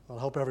I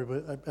hope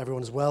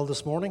everyone is well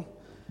this morning,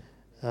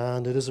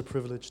 and it is a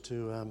privilege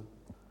to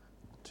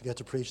get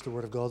to preach the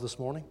Word of God this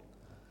morning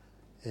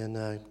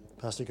in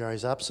Pastor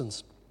Gary's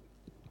absence.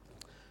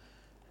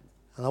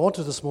 And I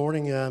wanted this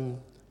morning,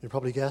 you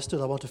probably guessed it,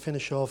 I want to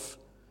finish off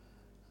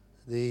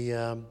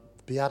the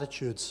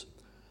Beattitudes,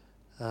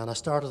 and I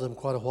started them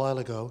quite a while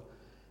ago,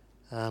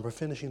 and we're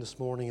finishing this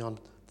morning on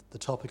the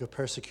topic of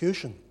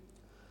persecution,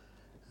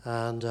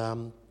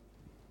 and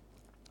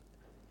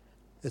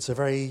it's a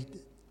very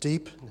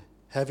deep,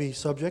 heavy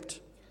subject.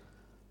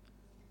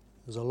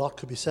 There's a lot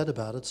could be said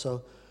about it,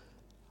 so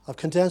I've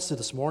condensed it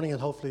this morning,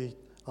 and hopefully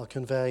I'll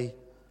convey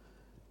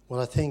what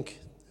I think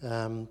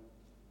the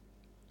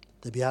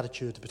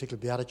Beatitude, the particular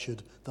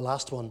Beatitude, the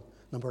last one,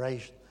 number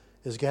 8,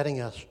 is getting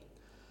at.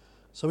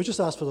 So we just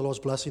ask for the Lord's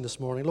blessing this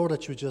morning. Lord,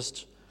 that you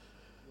just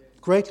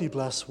greatly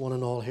bless one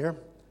and all here,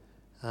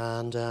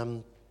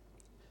 and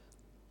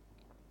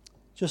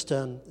just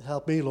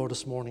help me, Lord,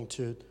 this morning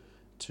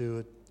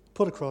to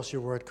put across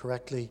your word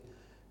correctly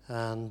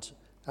and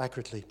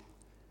accurately,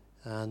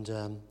 and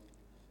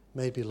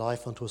may it be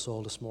life unto us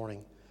all this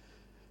morning.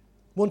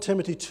 2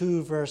 Timothy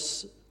 3,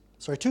 verse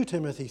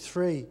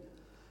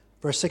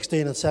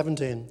 16 and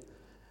 17,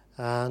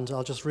 and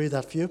I'll just read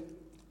that for you.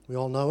 We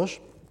all know it.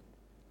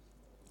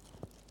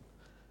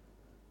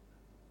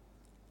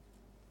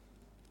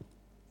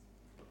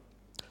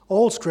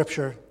 All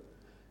Scripture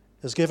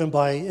is given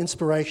by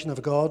inspiration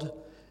of God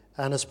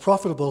and is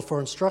profitable for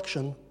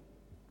instruction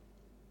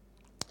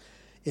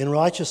in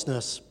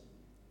righteousness,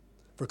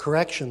 for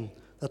correction,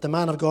 that the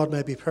man of God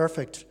may be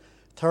perfect,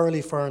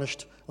 thoroughly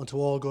furnished unto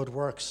all good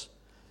works.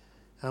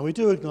 And we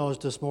do acknowledge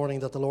this morning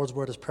that the Lord's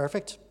word is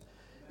perfect.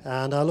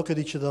 And I'll look at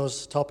each of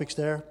those topics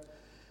there.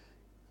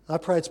 I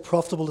pray it's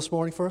profitable this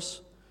morning for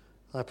us.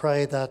 I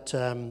pray that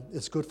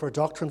it's good for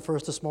doctrine for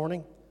us this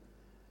morning,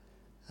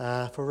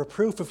 for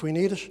reproof if we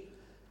need it,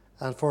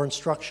 and for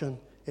instruction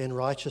in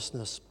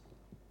righteousness.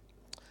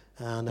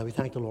 And we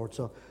thank the Lord.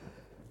 So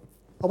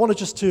I wanted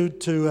just to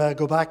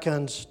go back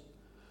and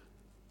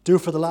do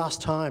for the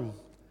last time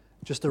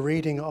just a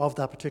reading of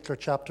that particular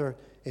chapter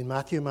in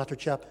Matthew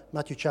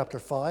chapter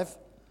 5,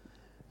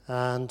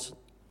 and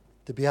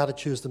the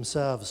Beatitudes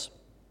themselves.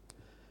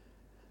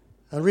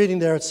 And reading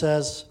there it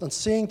says, "And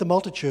seeing the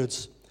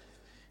multitudes,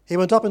 he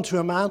went up into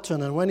a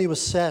mountain, and when he was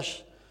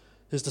set,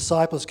 his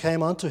disciples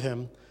came unto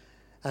him,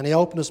 and he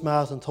opened his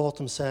mouth and taught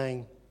them,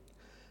 saying,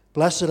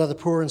 Blessed are the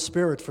poor in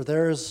spirit, for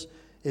theirs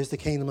is the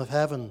kingdom of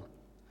heaven.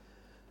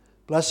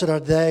 Blessed are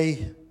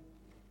they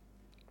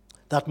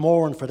that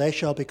mourn, for they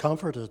shall be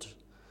comforted.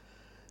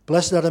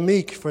 Blessed are the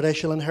meek, for they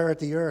shall inherit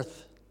the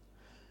earth.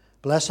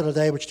 Blessed are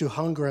they which do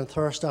hunger and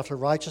thirst after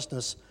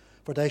righteousness,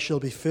 for they shall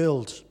be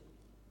filled.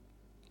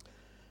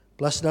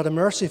 Blessed are the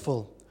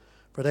merciful,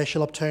 for they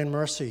shall obtain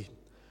mercy.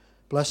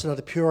 Blessed are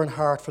the pure in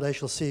heart, for they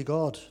shall see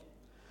God.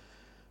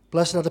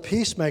 Blessed are the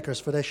peacemakers,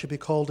 for they shall be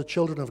called the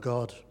children of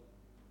God.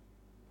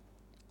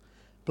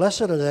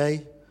 Blessed are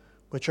they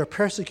which are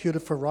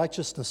persecuted for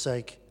righteousness'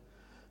 sake,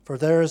 for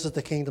theirs is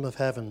the kingdom of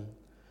heaven."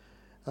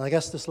 And I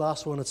guess this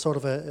last one, it's sort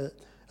of a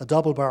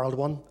double-barreled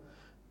one.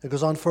 It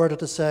goes on further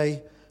to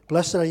say,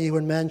 "Blessed are ye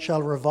when men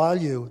shall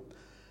revile you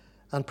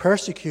and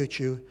persecute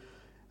you,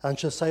 and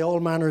shall say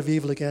all manner of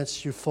evil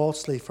against you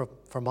falsely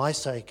for my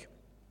sake."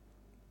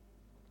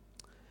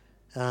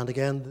 And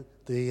again,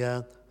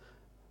 the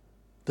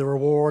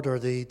reward or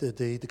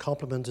the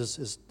compliment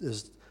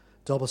is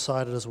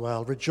double-sided as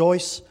well.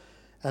 "Rejoice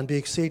and be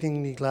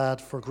exceedingly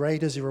glad, for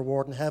great is your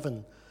reward in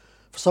heaven.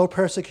 For so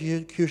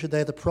persecuted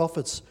they the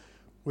prophets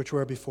which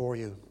were before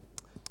you."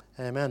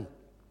 Amen.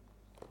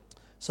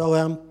 So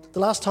the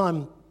last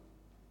time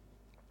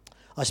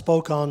I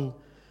spoke on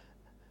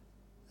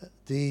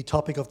the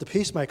topic of the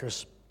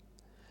peacemakers,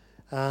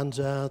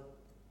 and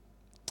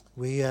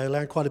we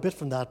learned quite a bit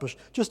from that, but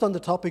just on the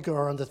topic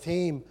or on the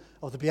theme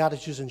of the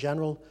Beatitudes in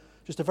general,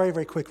 just a very,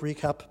 very quick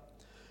recap.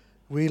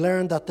 We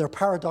learned that they're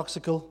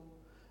paradoxical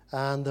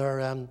and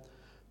they're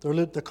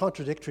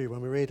contradictory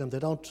when we read them. They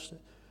don't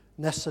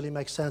necessarily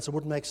make sense. It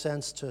wouldn't make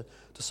sense to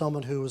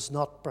someone who is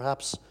not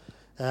perhaps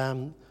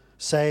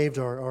saved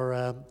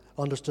or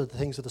understood the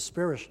things of the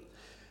Spirit.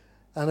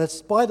 And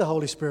it's by the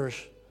Holy Spirit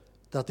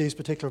that these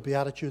particular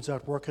Beatitudes are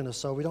at work in us,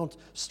 so we don't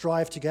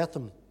strive to get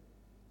them.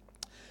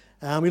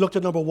 And we looked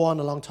at number 1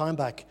 a long time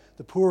back,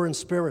 the poor in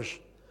spirit.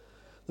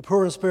 The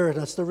poor in spirit,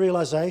 and it's the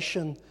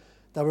realization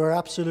that we're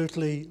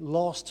absolutely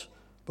lost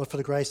but for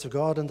the grace of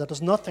God, and that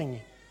there's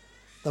nothing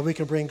that we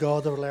can bring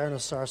God that will earn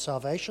us our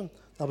salvation.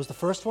 That was the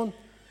first one.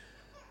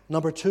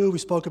 Number 2, we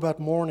spoke about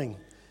mourning,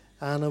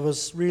 and it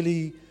was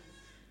really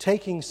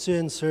taking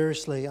sin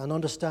seriously and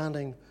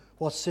understanding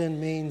what sin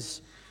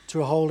means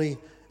to a holy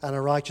and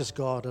a righteous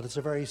God, and it's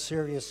a very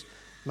serious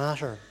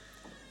matter.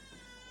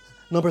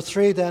 Number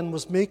 3 then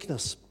was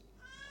meekness,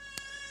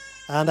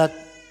 and that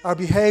our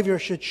behavior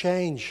should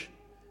change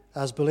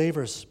as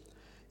believers.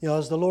 You know,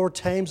 as the Lord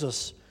tames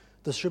us,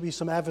 there should be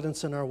some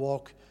evidence in our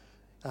walk,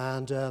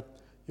 and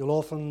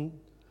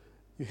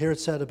you hear it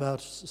said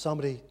about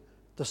somebody,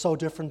 they're so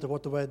different to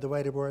the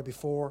way they were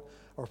before,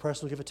 or a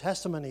person will give a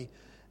testimony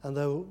and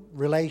they'll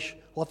relate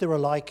what they were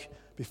like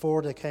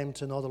before they came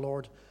to know the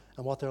Lord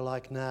and what they're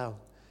like now.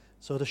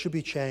 So there should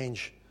be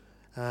change,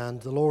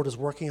 and the Lord is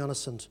working on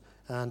us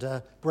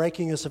and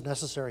breaking us if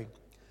necessary.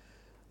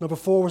 Number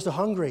 4 was the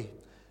hungry.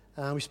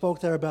 And we spoke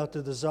there about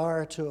the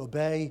desire to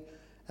obey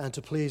and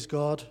to please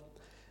God,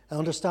 and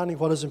understanding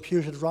what his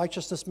imputed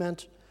righteousness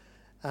meant,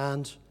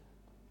 and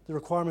the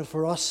requirement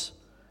for us,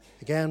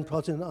 again,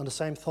 putting on the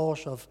same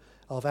thought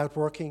of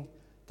outworking,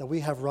 that we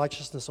have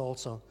righteousness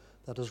also,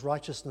 that there's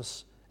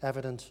righteousness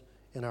evident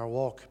in our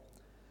walk.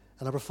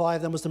 And number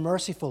 5 then was the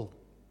merciful.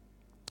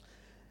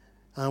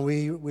 And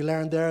we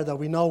learned there that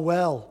we know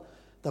well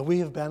that we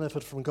have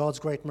benefited from God's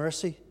great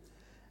mercy,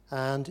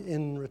 and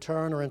in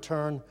return or in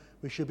turn,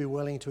 we should be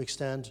willing to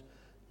extend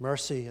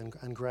mercy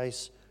and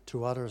grace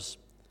to others.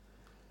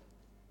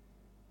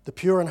 The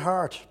pure in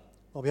heart.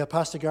 Well, we had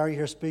Pastor Gary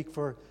here speak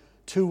for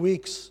 2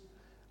 weeks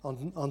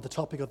on the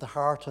topic of the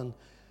heart and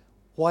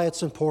why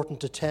it's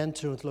important to tend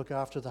to and to look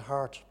after the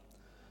heart.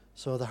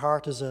 So the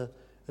heart is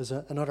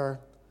another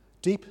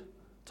deep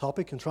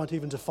topic, and trying to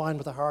even define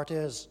what the heart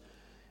is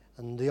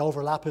and the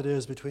overlap it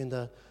is between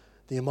the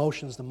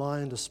emotions, the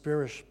mind, the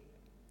spirit,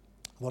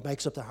 what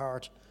makes up the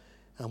heart,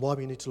 and why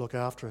we need to look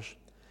after it.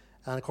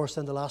 And of course,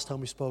 then the last time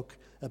we spoke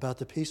about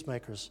the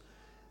peacemakers,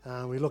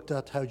 and we looked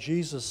at how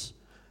Jesus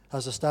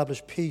has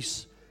established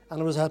peace, and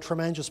it was at a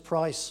tremendous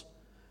price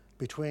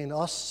between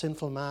us,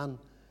 sinful man,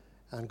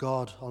 and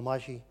God,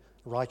 Almighty,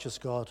 righteous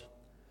God.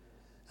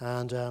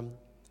 And,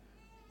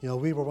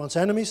 we were once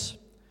enemies,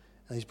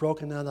 and he's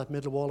broken down that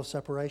middle wall of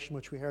separation,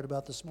 which we heard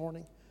about this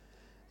morning.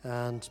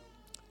 And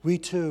we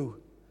too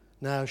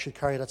now should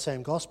carry that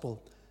same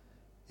gospel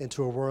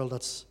into a world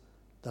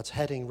that's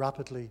heading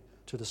rapidly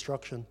to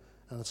destruction,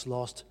 and it's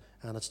lost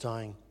and it's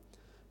dying.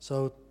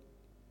 So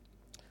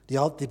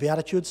the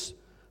Beatitudes,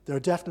 they're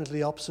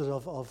definitely opposite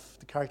of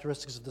the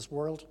characteristics of this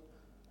world.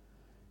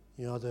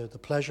 The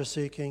pleasure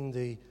seeking,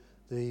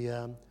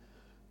 the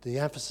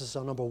emphasis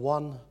on number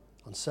 1,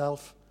 on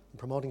self, and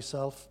promoting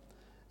self,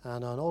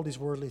 and on all these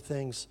worldly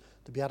things.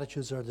 The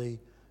Beatitudes are the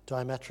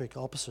diametric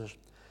opposite.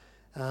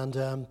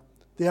 And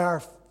they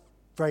are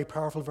very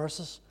powerful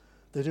verses.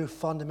 They do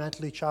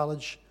fundamentally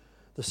challenge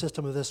the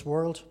system of this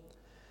world.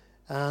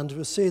 And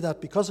we'll see that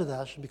because of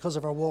that, and because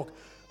of our walk,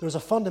 there's a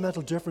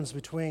fundamental difference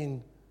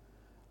between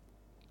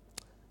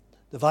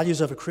the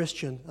values of a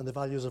Christian and the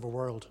values of the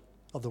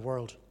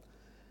world.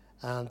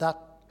 And that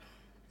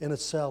in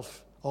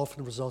itself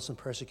often results in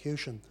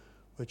persecution,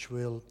 which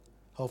we'll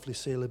hopefully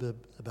see a little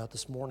bit about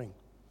this morning.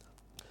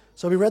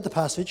 So we read the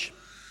passage,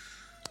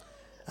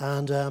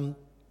 and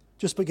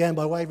just began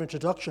by way of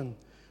introduction.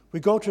 We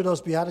go through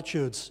those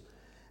Beatitudes,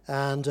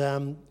 and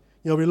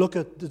we look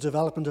at the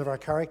development of our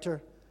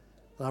character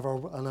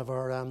and of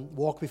our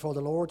walk before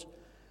the Lord.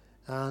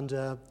 And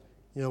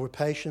we're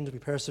patient, we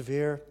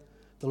persevere.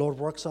 The Lord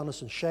works on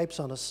us and shapes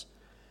on us,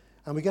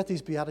 and we get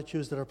these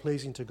Beatitudes that are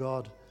pleasing to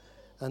God.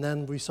 And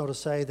then we sort of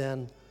say,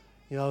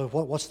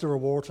 what's the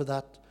reward for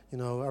that?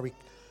 Are we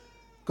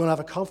going to have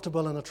a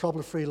comfortable and a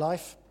trouble-free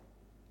life?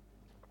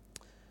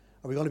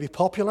 Are we going to be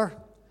popular?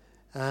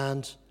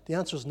 And the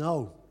answer is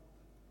no.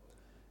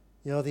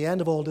 The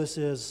end of all this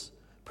is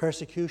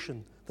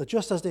persecution. That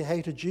just as they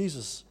hated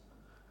Jesus,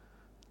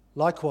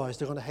 likewise,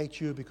 they're going to hate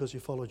you because you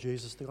follow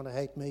Jesus. They're going to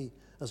hate me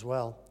as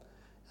well.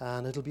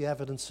 And it'll be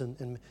evidence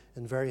in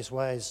various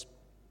ways.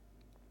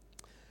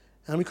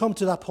 And we come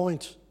to that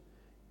point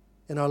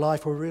in our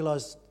life where we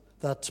realize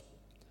that,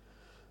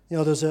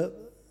 there's a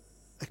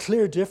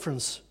clear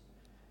difference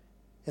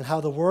in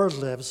how the world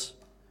lives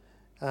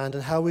and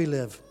in how we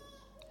live.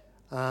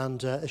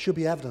 And it should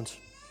be evident.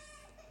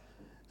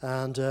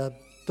 And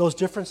those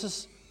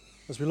differences,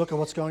 as we look at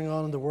what's going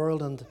on in the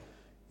world, and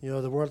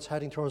the world's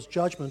heading towards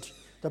judgment,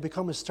 they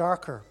become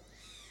starker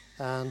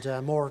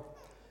and more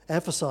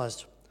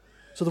emphasized.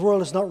 So the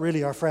world is not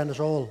really our friend at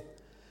all.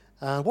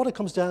 And what it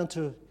comes down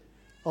to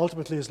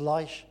ultimately is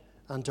light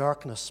and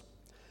darkness.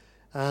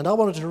 And I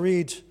wanted to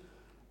read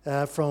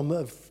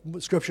from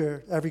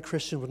Scripture every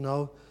Christian would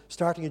know,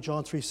 starting in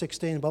John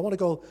 3:16. But I want to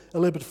go a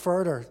little bit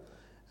further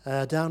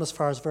down as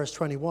far as verse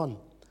 21,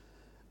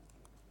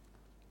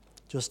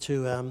 just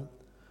to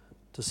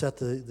set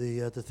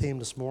the theme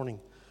this morning.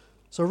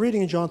 So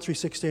reading in John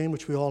 3:16,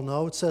 which we all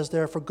know, it says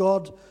there, "For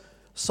God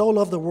so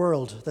loved the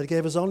world that he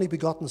gave his only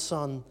begotten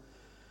Son,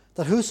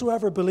 that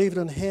whosoever believed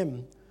in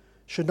him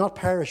should not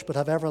perish but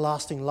have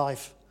everlasting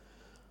life.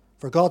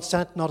 For God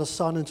sent not his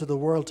Son into the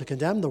world to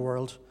condemn the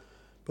world,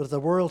 but that the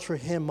world through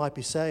him might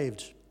be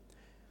saved.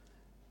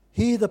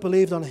 He that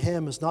believed on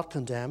him is not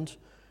condemned,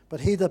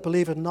 but he that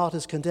believeth not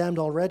is condemned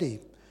already,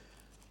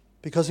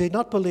 because he had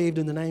not believed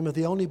in the name of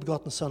the only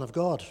begotten Son of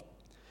God.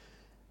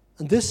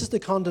 And this is the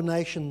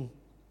condemnation,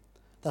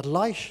 that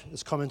light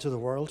is come into the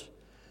world,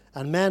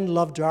 and men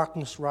love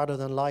darkness rather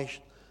than light,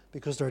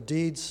 because their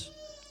deeds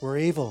were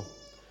evil.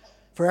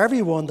 For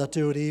everyone that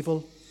doeth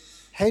evil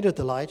hated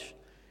the light,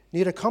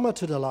 neither cometh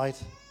to the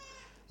light,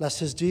 lest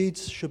his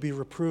deeds should be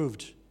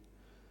reproved.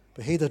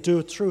 But he that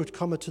doeth truth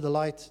cometh to the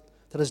light,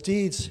 that his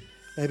deeds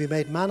may be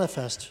made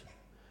manifest,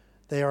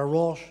 they are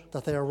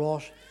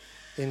wrought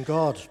in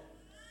God.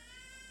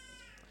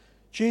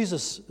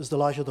 Jesus is the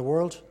light of the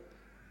world,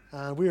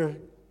 and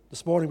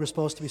this morning we're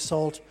supposed to be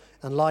salt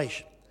and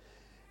light.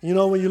 You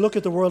know, when you look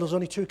at the world, there's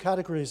only two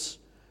categories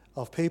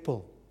of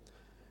people.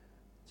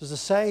 There's the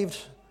saved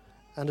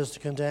and there's the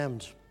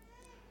condemned.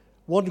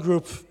 One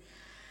group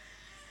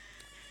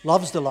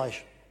loves the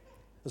light.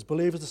 As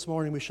believers this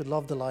morning, we should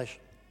love the light.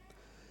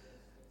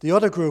 The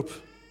other group,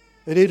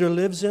 it either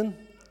lives in,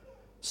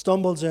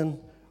 stumbles in,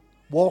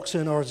 walks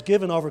in, or is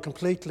given over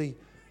completely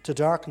to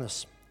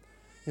darkness.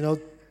 You know,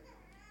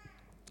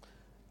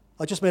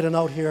 I just made a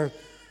note here.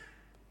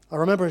 I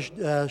remember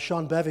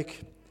Sean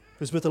Bevick,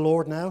 who's with the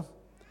Lord now,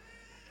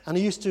 and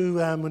he used to,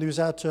 when he was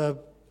out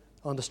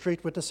on the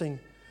street witnessing,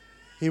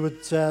 he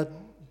would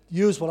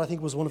use what I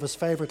think was one of his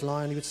favourite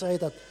lines. He would say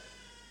that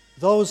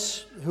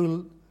those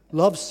who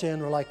love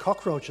sin are like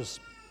cockroaches.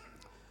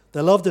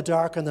 They love the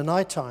dark and the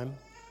nighttime,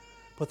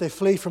 but they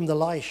flee from the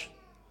light.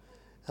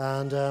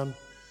 And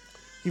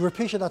he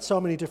repeated that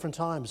so many different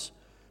times.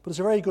 But it's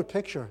a very good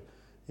picture.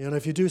 You know,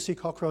 if you do see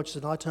cockroaches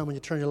at nighttime when you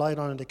turn your light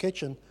on in the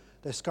kitchen,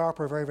 they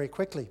scarper very, very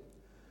quickly.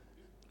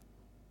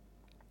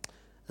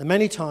 And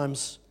many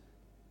times,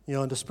 you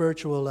know, in the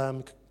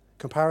spiritual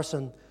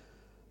comparison,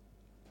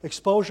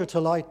 exposure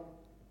to light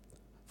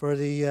for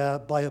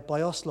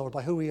by us, Lord,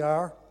 by who we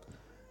are,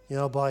 you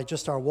know, by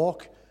just our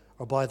walk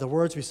or by the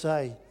words we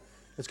say,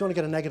 it's going to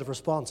get a negative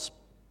response.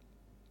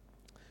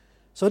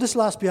 So this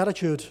last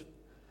beatitude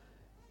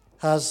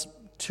has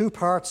two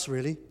parts,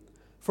 really.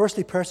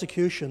 Firstly,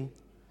 persecution,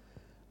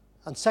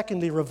 and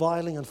secondly,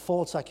 reviling and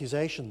false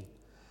accusation.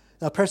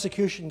 Now,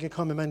 persecution can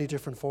come in many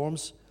different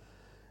forms,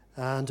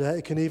 and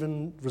it can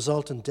even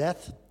result in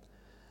death.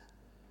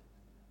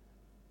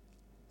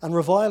 And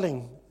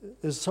reviling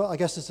is, I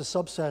guess, it's a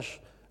subset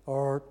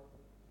or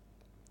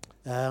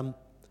a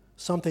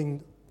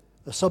subset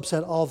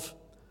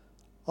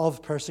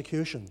of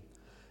persecution.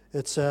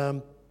 It's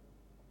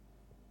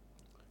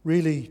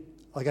really,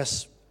 I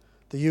guess,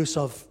 the use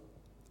of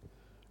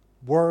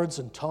words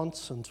and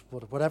taunts and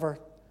whatever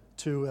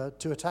to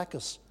attack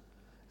us,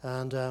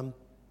 and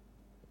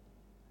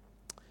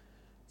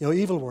you know,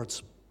 evil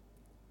words.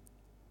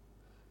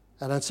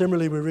 And then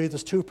similarly, we read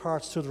there's two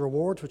parts to the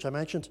reward, which I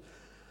mentioned.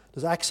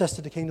 There's access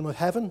to the kingdom of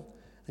heaven, and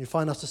you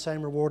find that's the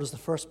same reward as the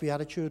first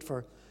beatitude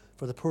for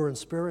the poor in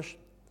spirit.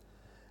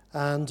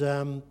 And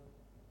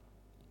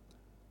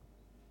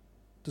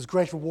there's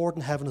great reward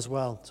in heaven as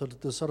well. So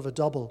there's sort of a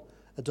double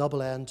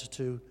end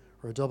to,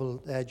 or a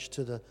double edge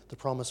to the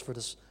promise for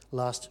this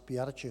last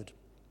beatitude.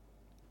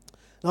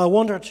 Now, I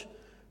wondered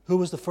who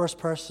was the first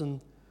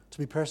person to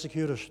be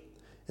persecuted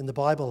in the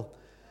Bible.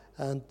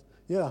 And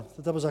yeah,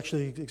 that was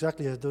actually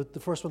exactly it. The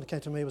first one that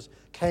came to me was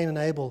Cain and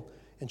Abel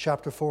in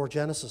chapter 4,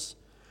 Genesis.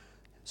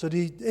 So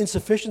the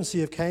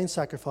insufficiency of Cain's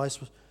sacrifice,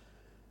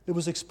 it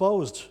was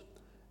exposed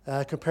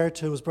compared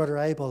to his brother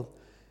Abel.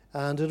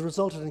 And it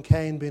resulted in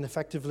Cain being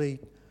effectively,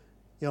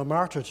 you know,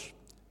 martyred.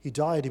 He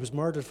died. He was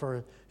murdered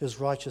for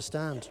his righteous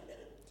stand.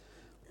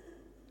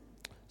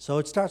 So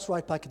it starts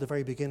right back at the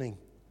very beginning.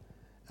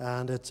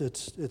 And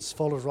it's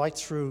followed right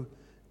through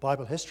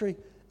Bible history,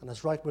 and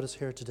it's right with us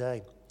here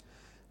today.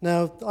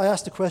 Now, I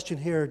asked the question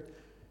here,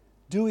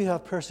 do we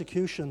have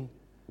persecution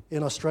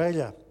in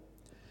Australia?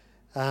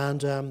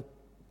 And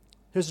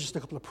here's just a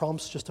couple of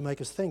prompts just to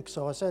make us think.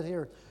 So I said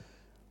here,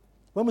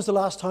 when was the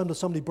last time that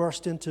somebody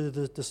burst into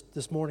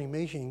this morning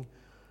meeting,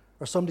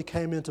 or somebody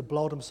came in to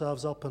blow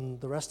themselves up, and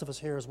the rest of us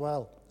here as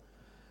well?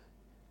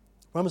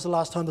 When was the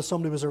last time that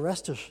somebody was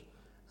arrested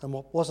and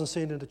wasn't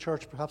seen in the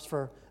church perhaps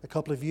for a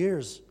couple of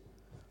years?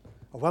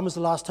 Or when was the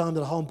last time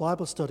that a home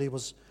Bible study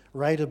was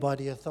raided by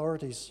the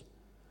authorities?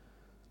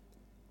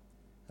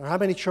 Or how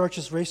many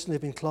churches recently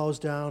have been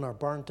closed down or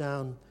burnt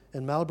down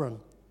in Melbourne?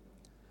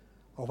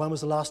 Or when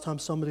was the last time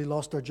somebody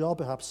lost their job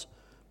perhaps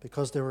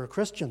because they were a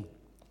Christian?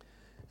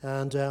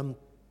 And, you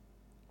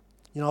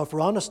know, if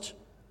we're honest,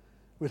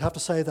 we'd have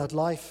to say that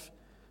life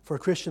for a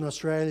Christian in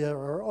Australia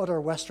or other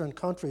Western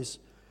countries,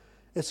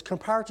 it's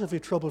comparatively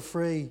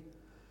trouble-free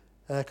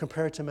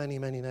compared to many,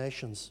 many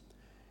nations.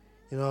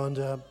 You know,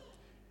 and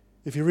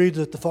if you read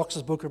the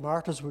Fox's Book of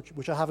Martyrs,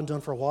 which I haven't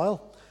done for a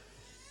while,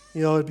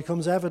 you know, it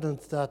becomes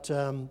evident that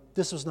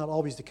this was not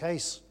always the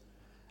case.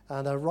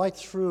 And right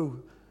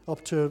through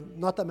up to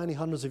not that many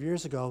hundreds of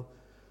years ago,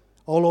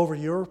 all over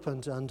Europe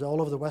and all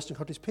over the Western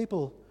countries,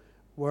 people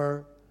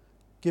were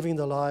giving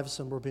their lives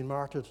and were being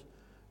martyred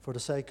for the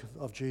sake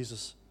of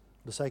Jesus,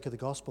 for the sake of the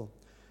gospel.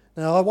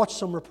 Now, I watched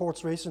some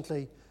reports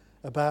recently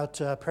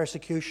about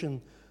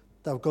persecution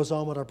that goes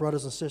on with our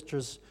brothers and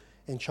sisters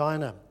in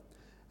China,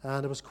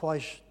 and it was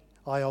quite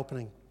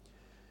eye-opening.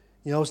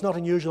 You know, it's not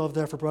unusual over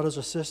there for brothers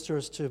or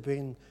sisters to have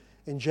been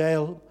in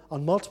jail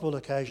on multiple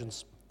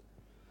occasions.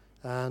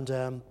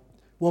 And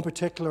one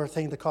particular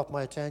thing that caught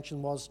my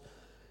attention was,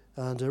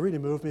 and it really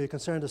moved me, it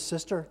concerned a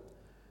sister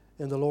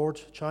in the Lord,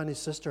 Chinese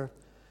sister,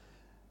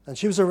 and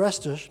she was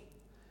arrested,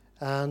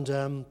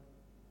 and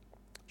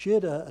she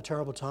had a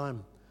terrible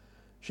time.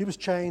 She was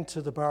chained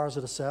to the bars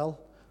of the cell,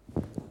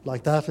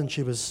 like that, and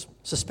she was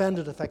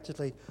suspended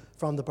effectively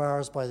from the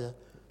bars by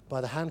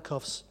the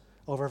handcuffs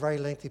over a very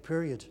lengthy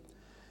period.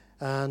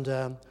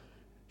 And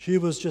she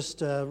was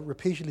just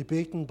repeatedly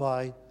beaten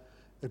by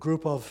a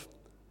group of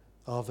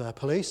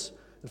police.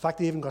 In fact,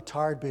 they even got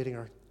tired beating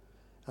her,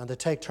 and they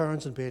take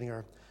turns in beating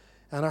her.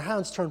 And her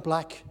hands turned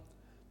black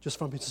just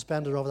from being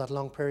suspended over that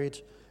long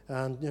period.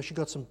 And she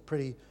got some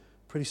pretty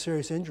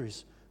serious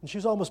injuries. And she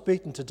was almost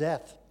beaten to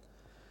death.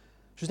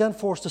 She was then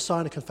forced to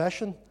sign a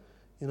confession.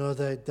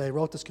 They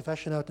wrote this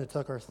confession out, and they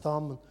took her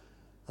thumb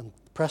and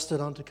pressed it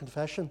onto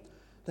confession.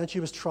 Then she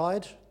was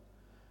tried.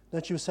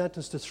 Then she was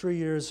sentenced to 3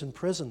 years in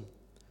prison.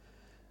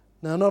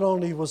 Now, not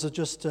only was it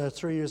just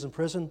 3 years in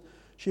prison,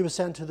 she was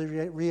sent to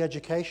the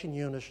re-education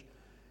unit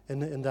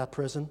in that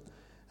prison,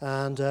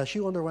 and she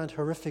underwent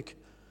horrific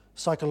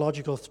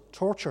psychological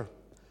torture.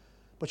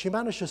 But she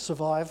managed to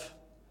survive.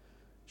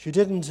 She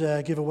didn't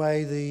give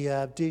away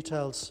the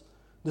details.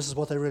 This is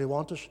what they really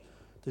wanted,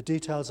 the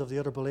details of the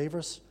other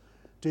believers,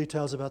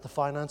 details about the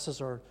finances,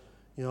 or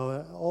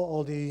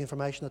all the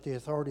information that the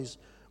authorities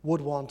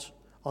would want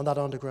on that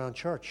underground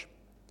church.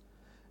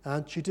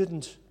 And she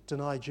didn't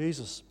deny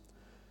Jesus.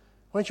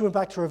 When she went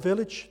back to her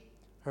village,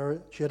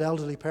 she had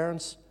elderly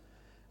parents,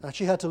 and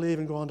she had to leave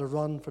and go on the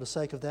run for the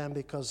sake of them,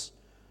 because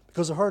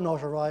of her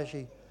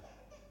notoriety,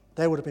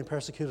 they would have been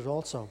persecuted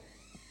also.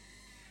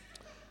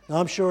 Now,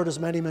 I'm sure there's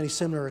many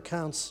similar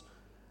accounts,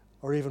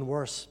 or even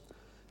worse.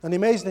 And the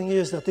amazing thing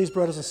is that these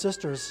brothers and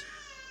sisters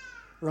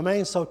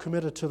remain so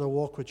committed to their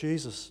walk with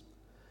Jesus.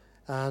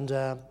 And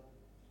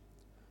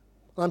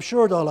I'm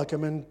sure, though,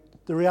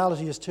 the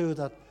reality is too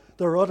that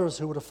there are others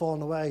who would have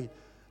fallen away.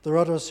 There are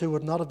others who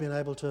would not have been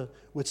able to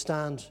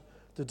withstand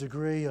the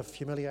degree of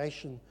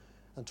humiliation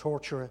and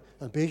torture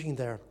and beating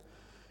there.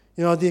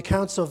 The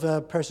accounts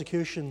of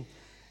persecution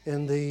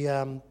in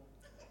the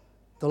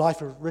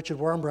life of Richard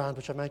Wurmbrand,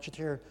 which I mentioned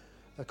here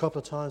a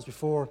couple of times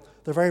before,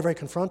 they're very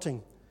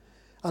confronting.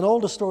 And all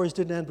the stories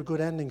didn't end with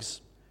good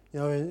endings.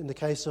 In the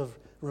case of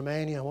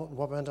Romania,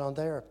 what went on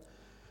there.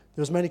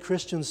 There was many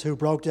Christians who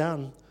broke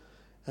down,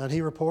 and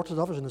he reported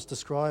of it, and it's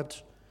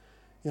described.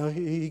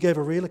 He gave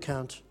a real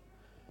account.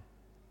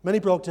 Many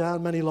broke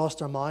down, many lost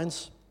their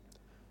minds,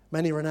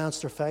 many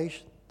renounced their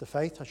faith,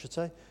 I should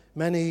say.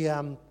 Many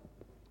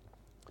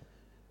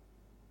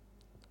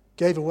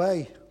gave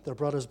away, their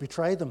brothers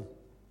betrayed them.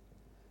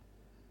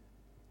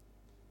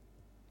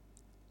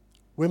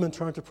 Women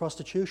turned to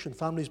prostitution,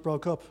 families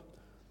broke up.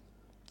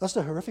 That's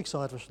the horrific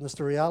side of it, and it's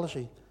the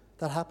reality.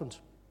 That happened.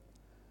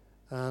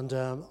 And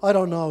I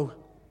don't know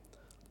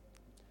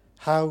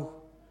how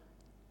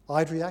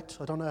I'd react.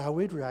 I don't know how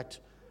we'd react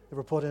if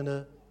we're put in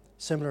a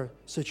similar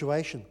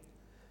situation.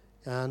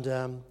 And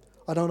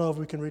I don't know if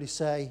we can really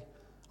say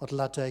until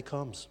that day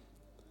comes.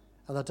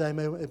 And that day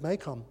it may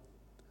come.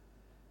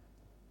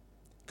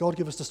 God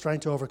give us the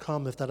strength to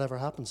overcome if that ever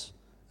happens,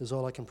 is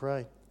all I can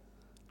pray.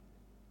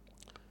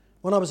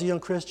 When I was a young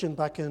Christian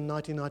back in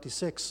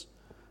 1996,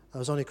 I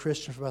was only a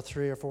Christian for about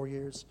 3 or 4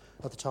 years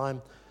at the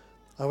time.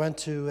 I went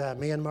to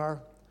Myanmar,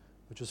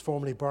 which was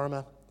formerly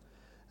Burma,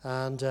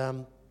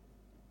 and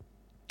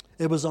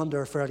it was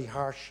under a fairly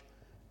harsh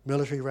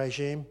military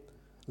regime.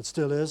 It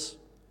still is.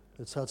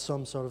 It's had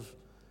some sort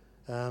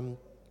of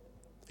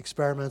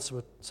experiments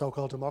with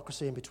so-called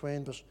democracy in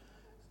between, but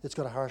it's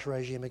got a harsh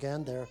regime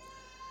again there.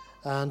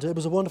 And it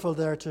was wonderful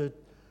there to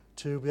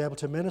be able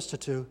to minister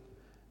to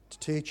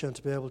teach, and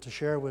to be able to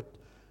share with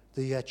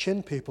the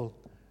Chin people,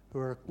 who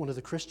are one of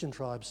the Christian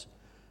tribes.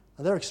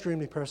 And they're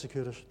extremely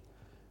persecuted.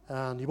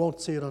 And you won't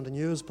see it on the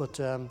news, but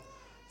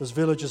there's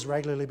villages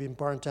regularly being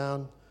burnt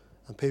down,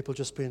 and people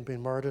just being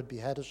murdered,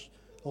 beheaded,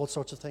 all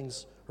sorts of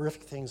things,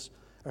 horrific things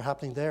are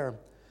happening there.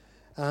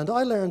 And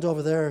I learned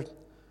over there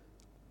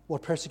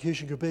what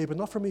persecution could be, but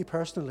not for me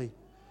personally,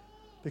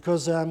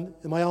 because in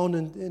my own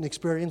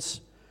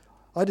inexperience,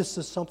 I just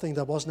did something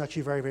that wasn't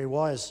actually very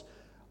wise.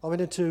 I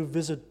went in to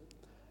visit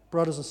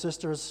brothers and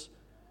sisters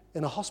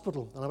in a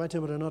hospital, and I went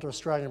in with another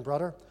Australian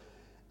brother,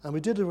 and we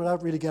did it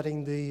without really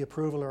getting the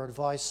approval or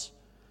advice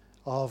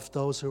of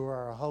those who were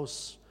our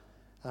hosts.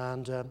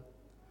 And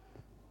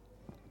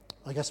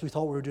I guess we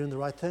thought we were doing the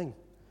right thing,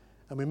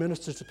 and we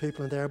ministered to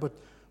people in there, but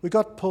we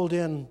got pulled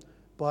in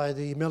by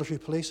the military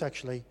police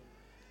actually,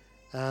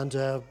 and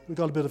we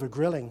got a bit of a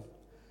grilling,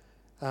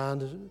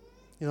 and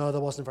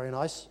that wasn't very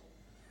nice.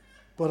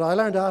 But I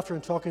learned after,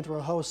 in talking to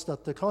our hosts,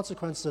 that the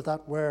consequences of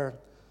that were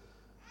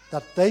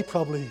that they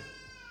probably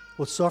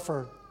would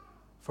suffer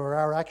for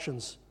our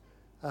actions,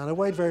 and it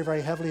weighed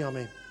very heavily on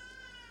me.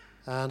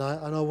 And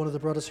I know one of the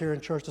brothers here in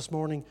church this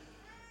morning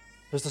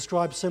has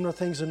described similar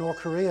things in North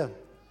Korea,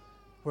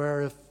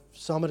 where if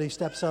somebody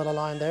steps out of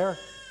line there,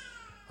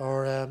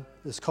 or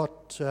is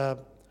caught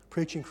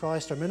preaching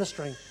Christ or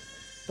ministering,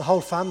 the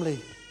whole family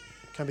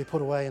can be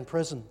put away in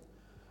prison.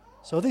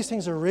 So these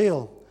things are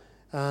real,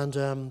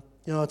 and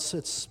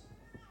it's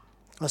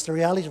that's the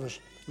reality of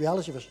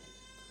it.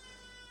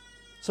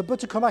 So,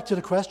 but to come back to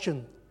the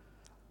question,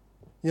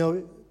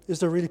 is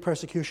there really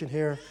persecution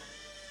here?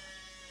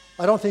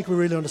 I don't think we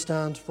really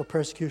understand what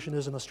persecution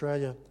is in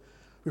Australia.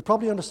 We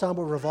probably understand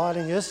what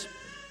reviling is,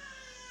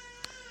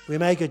 We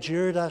may get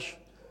jeered at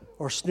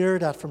or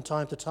sneered at from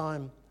time to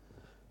time,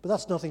 but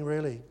that's nothing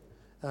really.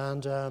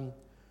 And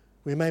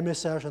we may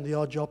miss out on the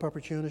odd job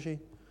opportunity,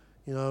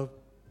 if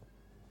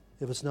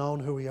it's known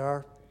who we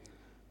are.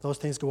 Those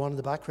things go on in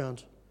the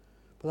background.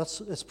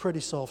 But it's pretty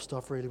soft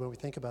stuff, really, when we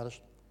think about it.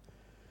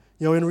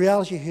 In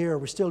reality here,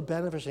 we're still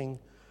benefiting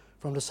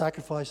from the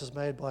sacrifices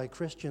made by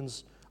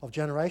Christians of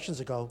generations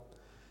ago.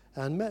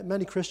 And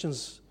many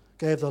Christians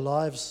gave their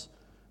lives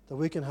that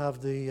we can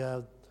have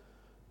the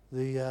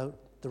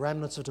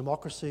remnants of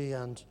democracy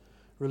and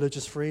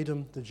religious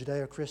freedom, the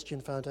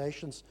Judeo-Christian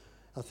foundations,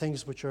 and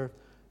things which are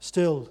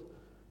still,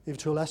 even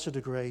to a lesser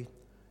degree,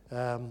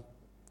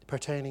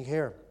 pertaining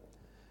here.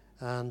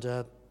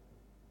 And,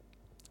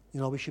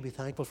 we should be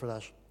thankful for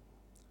that.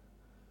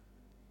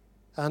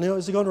 And,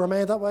 is it going to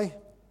remain that way?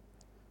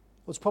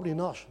 Well, it's probably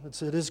not.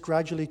 It is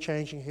gradually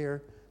changing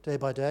here day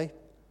by day.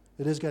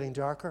 It is getting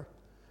darker.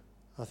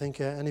 I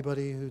think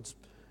anybody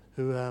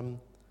who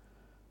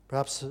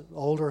perhaps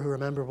older who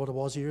remember what it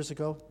was years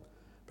ago,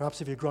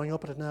 perhaps if you're growing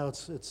up at it now,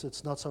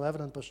 it's not so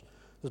evident, but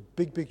there's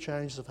big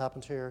changes have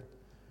happened here,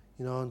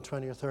 in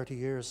 20 or 30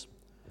 years.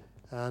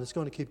 And it's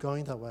going to keep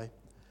going that way.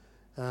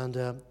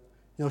 And,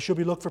 should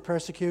we look for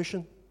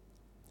persecution?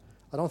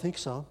 I don't think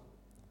so.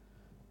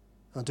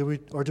 And do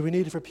we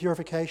need it for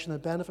purification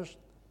and benefit?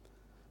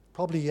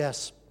 Probably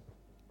yes.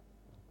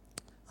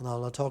 And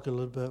I'll talk a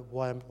little bit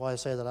why I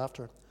say that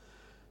after.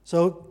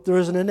 So there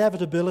is an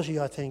inevitability,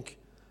 I think,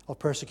 of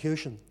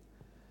persecution.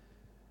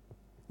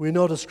 We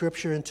know the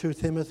scripture in 2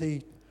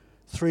 Timothy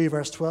 3,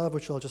 verse 12,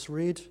 which I'll just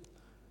read.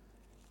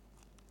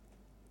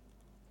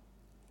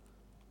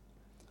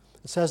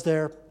 It says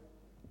there,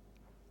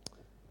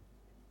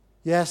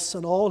 "Yes,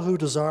 and all who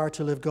desire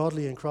to live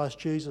godly in Christ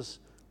Jesus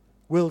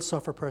will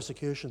suffer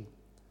persecution."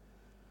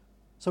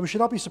 So we should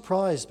not be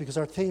surprised, because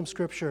our theme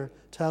scripture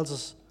tells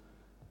us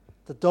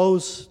that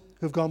those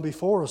who've gone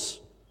before us,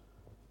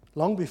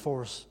 long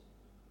before us,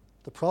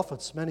 the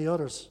prophets, many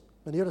other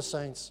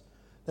saints,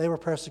 they were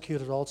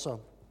persecuted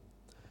also.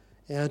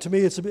 And to me,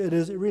 it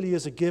really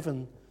is a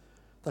given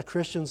that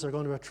Christians are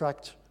going to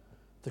attract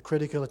the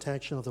critical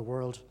attention of the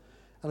world.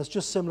 And it's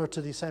just similar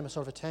to the same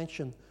sort of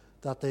attention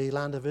that the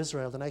land of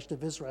Israel, the nation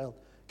of Israel,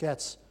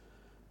 gets.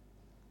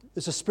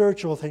 It's a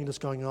spiritual thing that's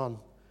going on.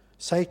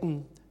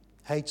 Satan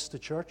hates the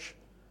church,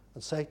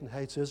 and Satan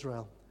hates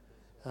Israel.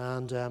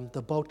 And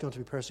they're both going to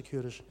be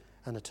persecuted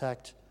and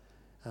attacked.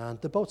 And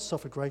they both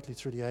suffered greatly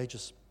through the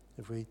ages,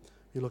 if you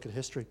look at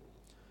history.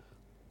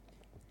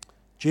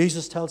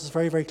 Jesus tells us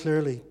very, very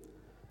clearly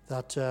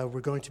that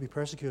we're going to be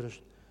persecuted.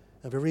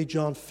 If we read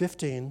John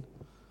 15,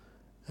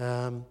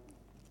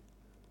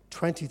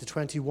 20 to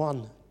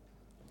 21,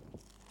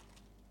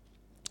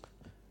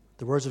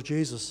 the words of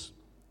Jesus.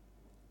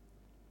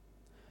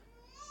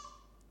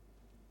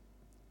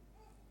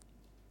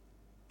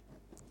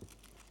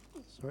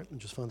 Sorry, I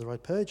just found the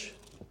right page.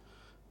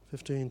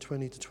 15,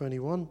 20 to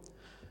 21.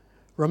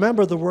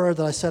 "Remember the word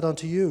that I said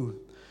unto you,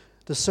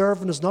 the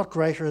servant is not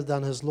greater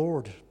than his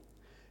Lord.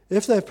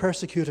 If they have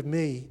persecuted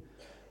me,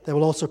 they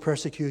will also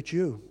persecute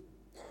you.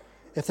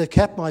 If they've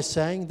kept my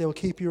saying, they will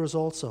keep yours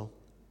also.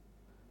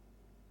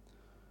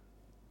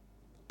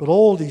 But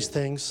all these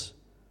things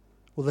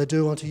will they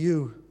do unto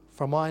you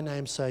for my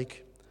name's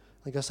sake."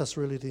 I guess that's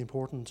really the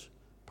important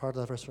part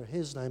of that verse, for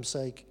his name's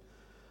sake,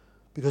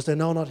 "because they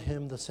know not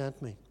him that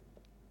sent me."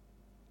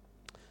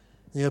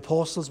 The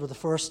apostles were the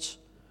first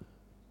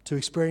to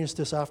experience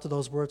this after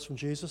those words from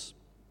Jesus.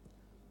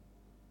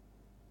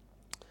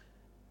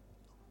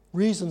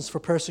 Reasons for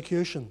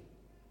persecution.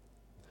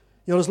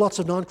 There's lots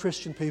of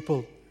non-Christian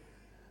people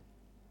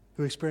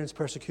who experience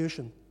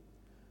persecution.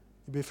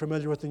 You'll be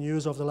familiar with the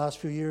news over the last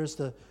few years,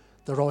 the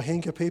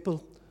Rohingya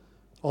people,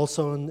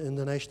 also in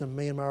the nation of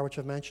Myanmar, which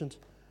I've mentioned,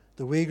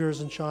 the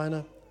Uyghurs in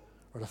China,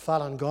 or the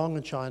Falun Gong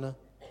in China.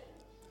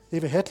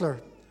 Even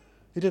Hitler,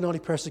 he didn't only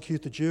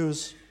persecute the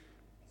Jews,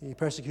 he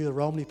persecuted the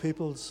Romani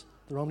peoples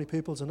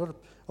and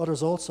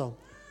others also.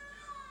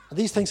 And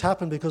these things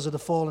happen because of the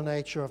fallen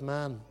nature of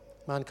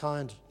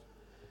mankind.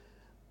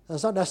 And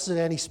there's not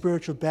necessarily any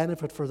spiritual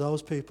benefit for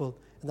those people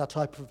in that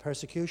type of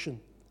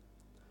persecution.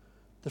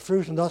 The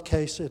fruit in that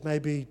case, it may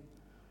be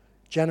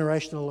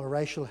generational or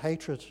racial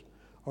hatred,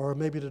 or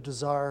maybe the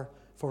desire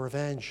for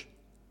revenge.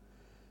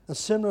 And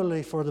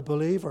similarly for the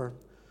believer,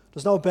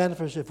 there's no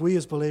benefit if we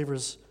as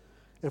believers,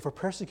 if we're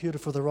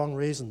persecuted for the wrong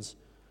reasons.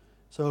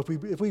 So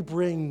if we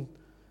bring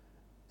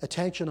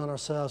attention on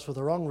ourselves for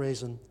the wrong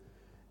reason,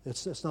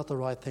 it's not the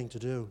right thing to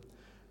do.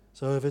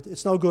 So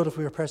it's no good if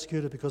we are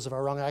persecuted because of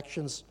our wrong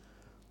actions,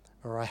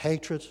 or our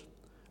hatred,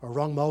 or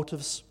wrong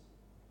motives.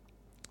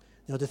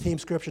 The theme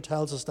scripture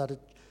tells us that it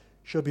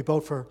should be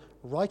both for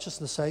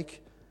righteousness'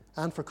 sake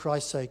and for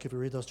Christ's sake, if you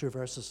read those two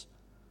verses.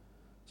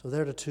 So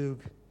they're the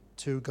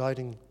two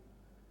guiding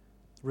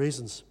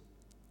reasons.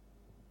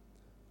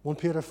 1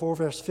 Peter 4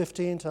 verse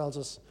 15 tells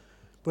us,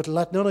 "But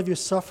let none of you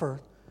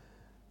suffer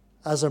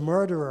as a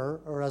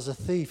murderer, or as a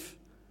thief,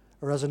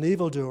 or as an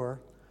evildoer,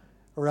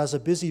 or as a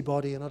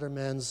busybody in other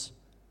men's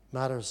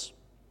matters."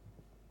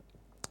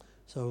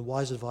 So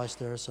wise advice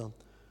there. So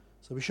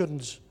So we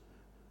shouldn't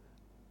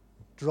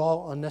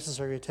draw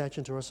unnecessary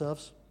attention to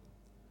ourselves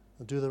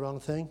and do the wrong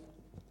thing.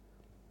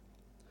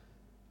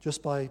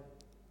 Just by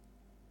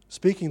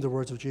speaking the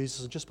words of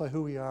Jesus and just by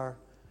who we are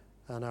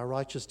and our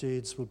righteous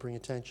deeds will bring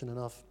attention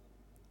enough.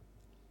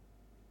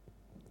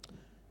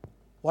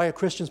 Why are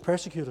Christians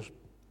persecuted? If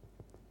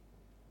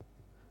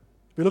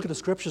we look at the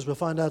scriptures, we'll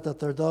find out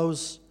that there are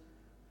those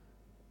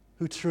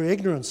who through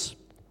ignorance,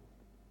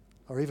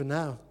 or even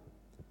now,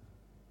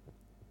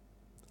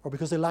 or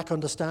because they lack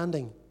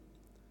understanding,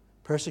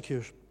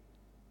 persecute.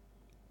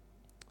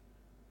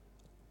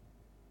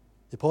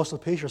 The Apostle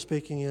Peter,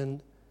 speaking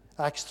in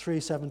Acts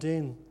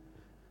 3:17,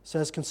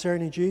 says,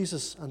 concerning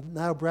Jesus, and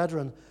now,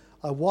 brethren,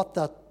 I wot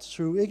that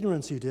through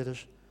ignorance you did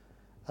it,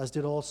 as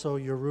did also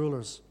your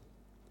rulers.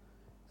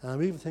 And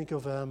we even think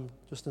of,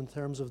 just in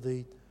terms of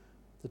the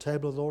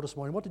table of the Lord this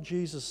morning, what did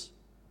Jesus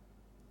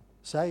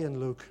say in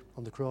Luke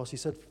on the cross? He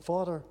said,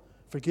 Father,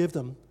 forgive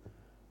them,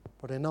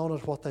 for they know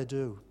not what they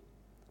do.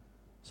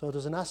 So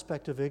there's an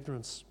aspect of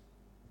ignorance.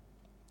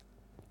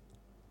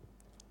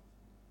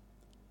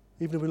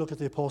 Even if we look at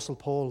the Apostle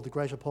Paul, the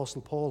great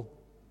Apostle Paul,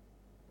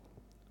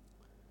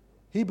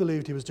 he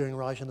believed he was doing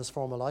right in his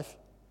former life.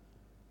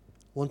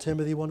 1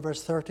 Timothy 1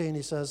 verse 13,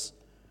 he says,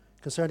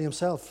 concerning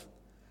himself,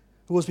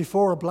 who was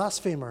before a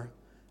blasphemer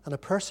and a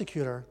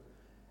persecutor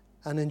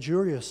and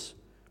injurious,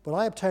 but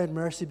I obtained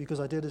mercy because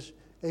I did it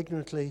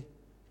ignorantly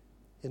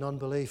in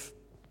unbelief.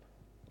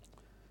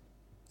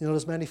 You know,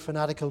 there's many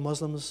fanatical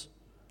Muslims,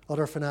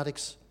 other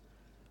fanatics.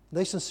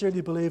 They sincerely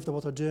believe that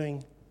what they're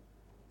doing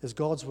is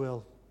God's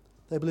will.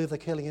 They believe they're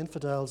killing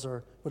infidels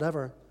or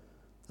whatever,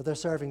 that they're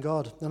serving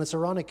God. And it's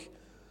ironic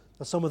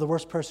that some of the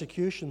worst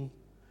persecution,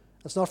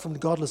 it's not from the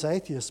godless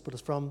atheists, but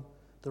it's from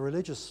the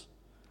religious.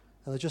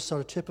 And it just sort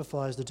of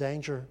typifies the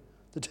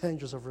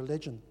dangers of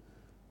religion,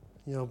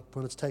 you know,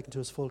 when it's taken to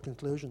its full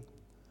conclusion.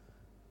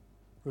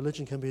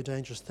 Religion can be a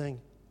dangerous thing.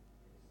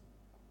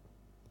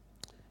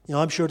 You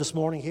know, I'm sure this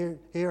morning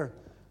here,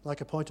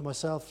 like I point to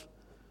myself,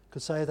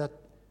 could say that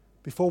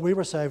before we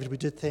were saved, we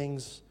did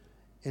things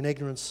in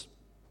ignorance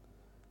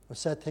or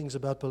said things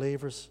about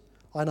believers.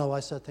 I know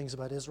I said things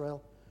about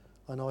Israel.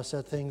 I know I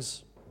said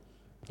things,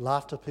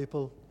 laughed at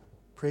people,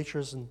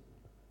 preachers,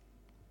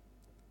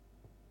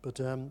 but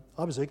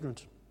I was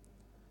ignorant,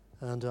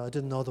 and I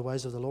didn't know the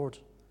ways of the Lord.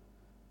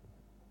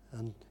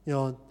 And, you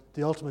know,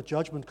 the ultimate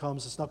judgment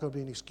comes, it's not going to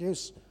be an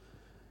excuse.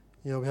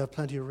 You know, we have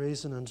plenty of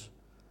reason, and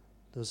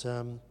there's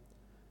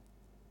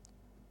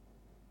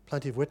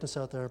plenty of witness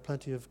out there,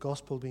 plenty of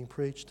gospel being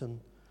preached, and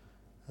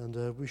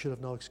we should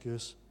have no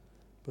excuse.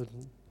 But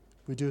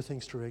we do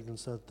things through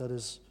ignorance. That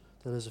is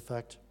a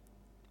fact.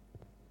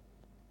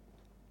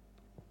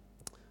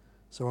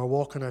 So our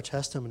walk and our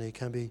testimony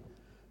can be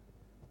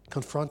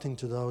confronting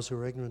to those who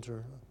are ignorant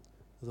or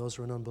those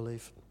who are in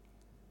unbelief.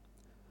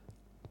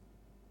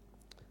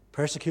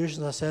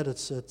 Persecution, as I said,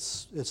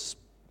 it's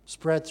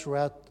spread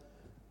throughout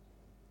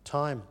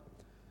time.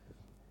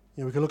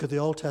 You know, we can look at the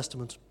Old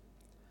Testament,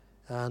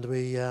 and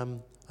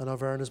I know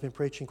Vern has been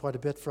preaching quite a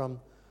bit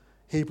from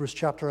Hebrews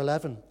chapter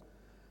 11,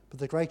 but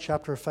the great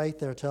chapter of faith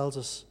there tells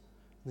us,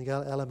 I think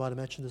Ella might have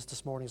mentioned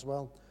this morning as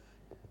well,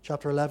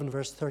 chapter 11,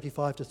 verse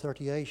 35 to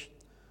 38,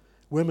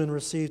 women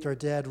received their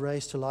dead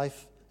raised to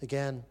life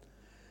again,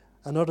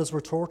 and others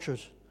were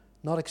tortured,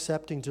 not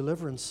accepting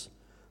deliverance,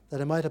 that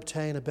they might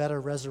obtain a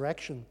better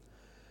resurrection.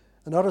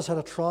 And others had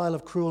a trial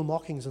of cruel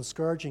mockings and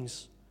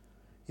scourgings,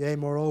 yea,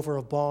 moreover,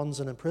 of bonds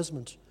and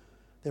imprisonment.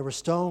 They were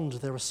stoned,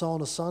 they were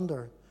sawn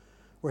asunder,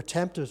 were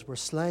tempted, were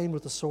slain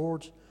with the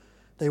sword.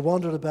 They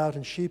wandered about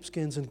in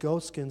sheepskins and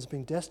goatskins,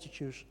 being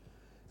destitute,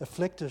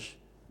 afflicted,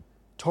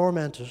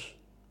 tormented,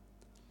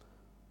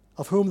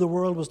 of whom the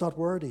world was not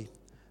worthy.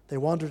 They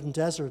wandered in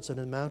deserts and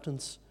in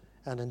mountains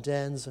and in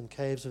dens and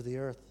caves of the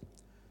earth.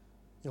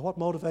 You know, what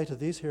motivated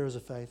these heroes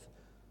of faith?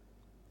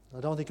 I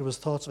don't think it was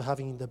thoughts of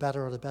having the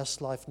better or the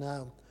best life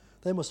now.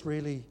 They must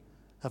really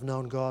have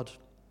known God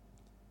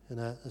in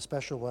a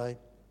special way.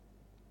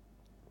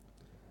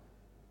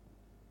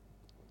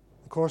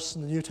 Of course,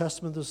 in the New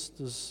Testament,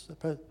 there's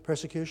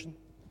persecution.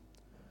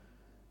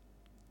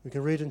 We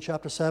can read in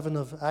chapter 7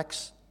 of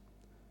Acts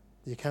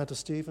the account of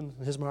Stephen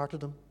and his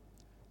martyrdom,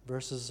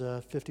 verses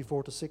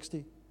 54 to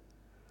 60.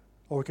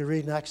 Or we can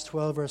read in Acts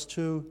 12, verse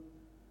 2,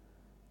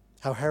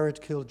 how Herod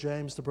killed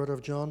James, the brother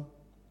of John.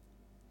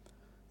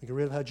 We can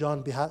read how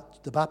John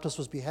the Baptist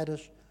was beheaded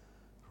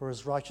for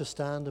his righteous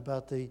stand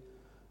about the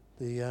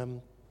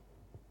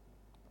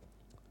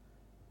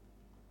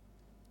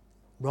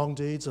wrong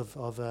deeds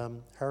of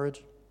Herod.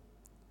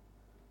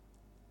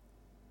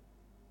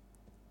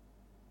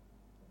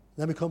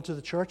 Then we come to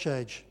the church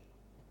age.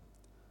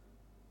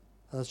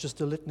 And it's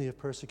just a litany of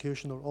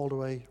persecution all the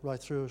way right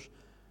through it,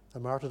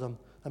 and martyrdom.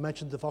 I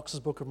mentioned the Fox's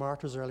Book of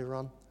Martyrs earlier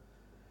on.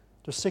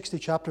 There's 60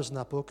 chapters in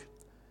that book,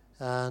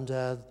 and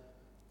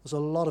there's a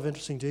lot of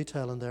interesting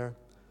detail in there.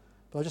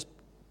 But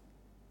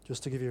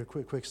just to give you a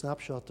quick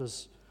snapshot,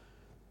 there's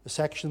a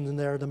section in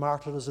there, the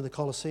martyrs in the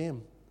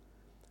Colosseum.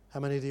 How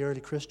many of the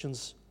early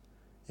Christians,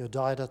 you know,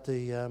 died at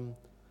the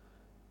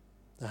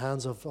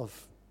hands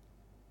of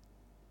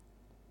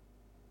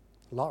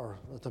or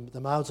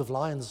the mouths of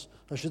lions,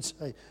 I should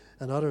say,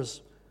 and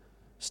others.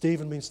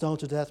 Stephen being stoned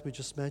to death, we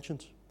just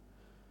mentioned.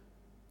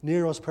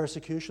 Nero's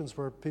persecutions,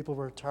 where people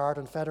were tarred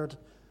and feathered,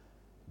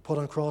 put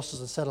on crosses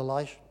and set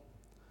alight.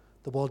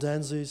 The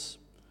Waldenses,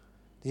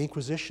 the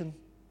Inquisition,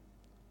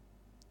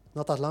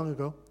 not that long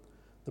ago.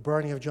 The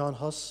burning of John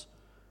Huss.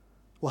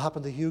 What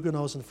happened to the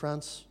Huguenots in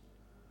France.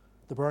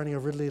 The burning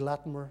of Ridley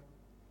Latimer.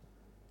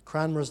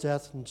 Cranmer's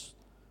death. And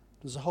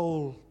there's a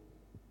whole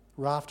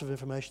raft of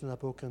information in that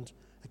book and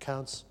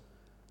accounts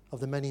of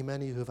the many,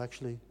 many who have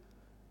actually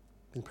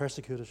been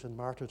persecuted and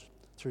martyred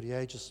through the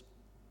ages.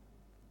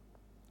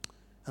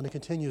 And it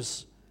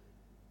continues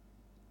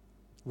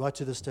right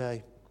to this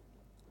day.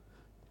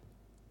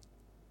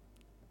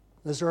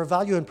 Is there a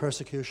value in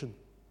persecution?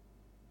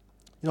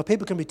 You know,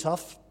 people can be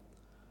tough.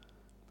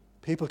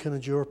 People can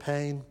endure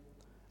pain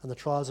and the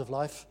trials of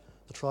life,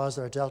 the trials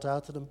that are dealt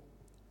out to them.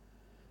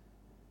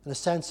 In a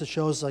sense, it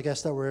shows, I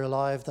guess, that we're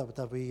alive,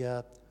 that we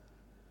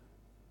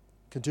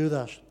can do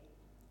that.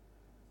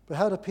 But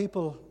how do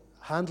people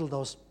handle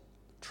those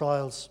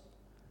trials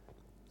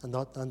and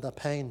that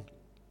pain?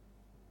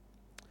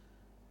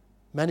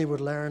 Many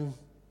would learn,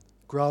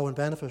 grow, and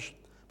benefit,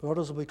 but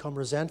others will become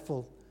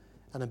resentful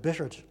and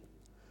embittered.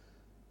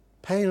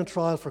 Pain and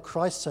trial for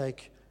Christ's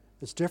sake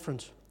is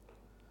different.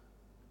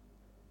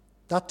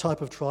 That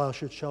type of trial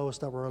should show us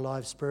that we're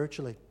alive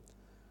spiritually.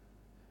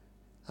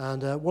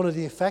 And one of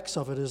the effects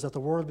of it is that the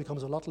world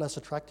becomes a lot less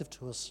attractive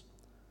to us.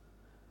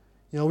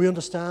 You know, we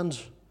understand,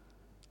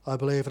 I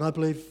believe, and I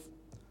believe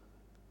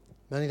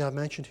many that I've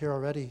mentioned here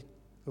already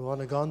who have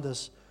undergone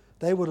this,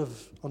 they would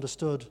have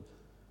understood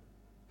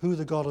who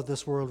the God of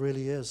this world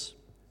really is.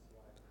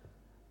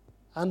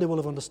 And they will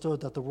have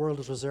understood that the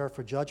world is reserved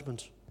for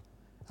judgment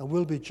and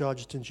will be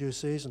judged in due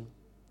season.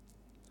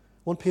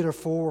 1 Peter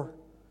 4,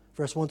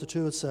 verse 1 to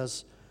 2, it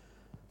says,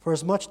 "For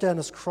as much then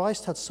as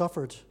Christ had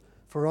suffered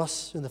for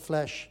us in the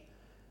flesh,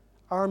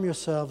 arm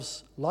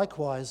yourselves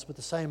likewise with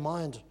the same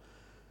mind.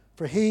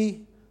 For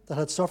he that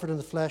had suffered in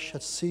the flesh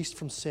had ceased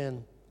from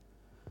sin,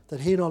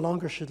 that he no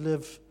longer should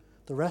live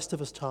the rest of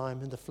his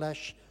time in the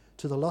flesh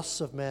to the lusts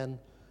of men,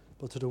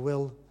 but to the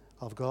will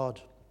of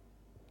God."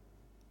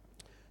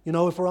 You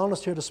know, if we're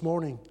honest here this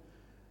morning,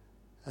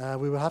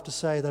 we would have to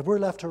say that we're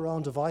left to our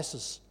own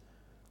devices.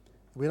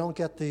 We don't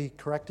get the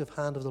corrective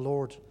hand of the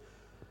Lord.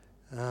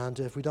 And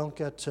if we don't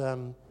get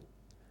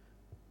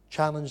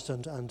challenged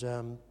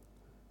and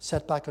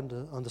set back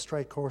on the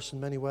straight course in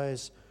many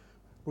ways,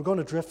 we're going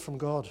to drift from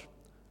God,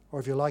 or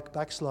if you like,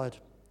 backslide.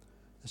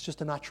 It's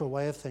just a natural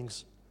way of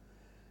things.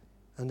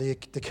 And the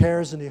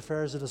cares and the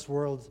affairs of this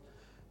world,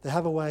 they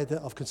have a way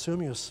of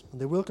consuming us,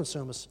 and they will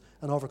consume us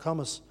and overcome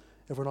us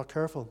if we're not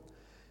careful.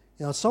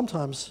 You know,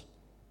 sometimes,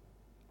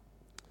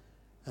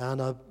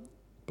 and I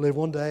believe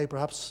one day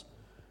perhaps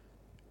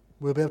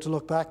we'll be able to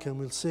look back and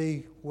we'll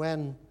see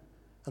when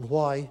and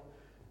why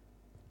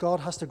God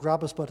has to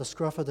grab us by the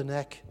scruff of the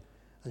neck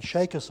and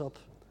shake us up,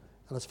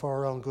 and it's for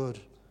our own good.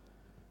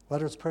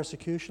 Whether it's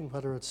persecution,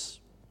 whether it's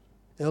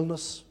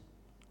illness,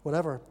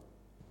 whatever.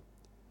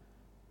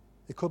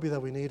 It could be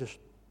that we need it.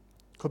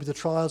 It could be the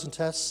trials and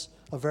tests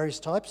of various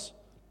types.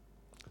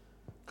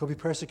 It could be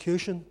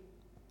persecution.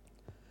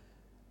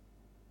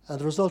 And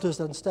the result is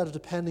that instead of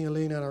depending and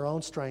leaning on our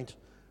own strength,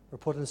 we're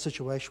put in a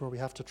situation where we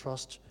have to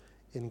trust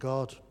in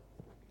God.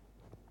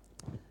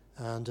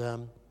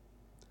 And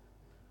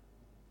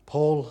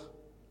Paul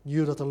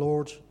knew that the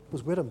Lord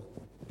was with him.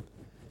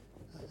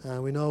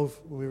 And we know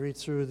when we read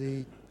through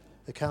the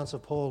accounts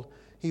of Paul,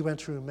 he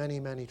went through many,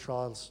 many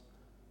trials.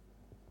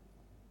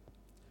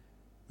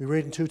 We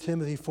read in 2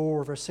 Timothy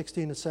 4, verse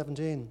 16 and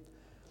 17,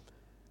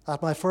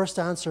 "At my first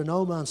answer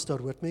no man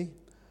stood with me.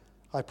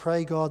 I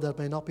pray God that it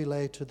may not be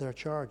laid to their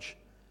charge.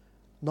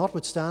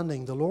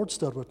 Notwithstanding, the Lord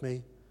stood with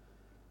me,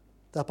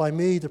 that by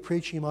me the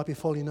preaching might be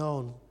fully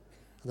known,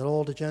 and that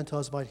all the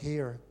Gentiles might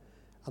hear.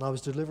 And I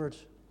was delivered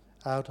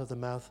out of the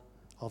mouth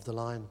of the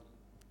lion."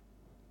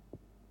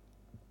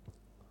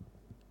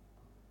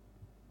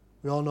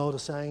 We all know the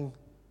saying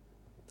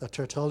that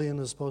Tertullian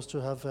is supposed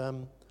to have,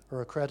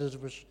 or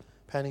accredited with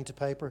penning to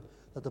paper,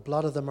 that the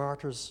blood of the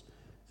martyrs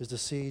is the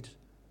seed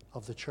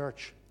of the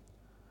church.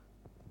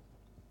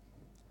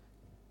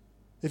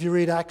 If you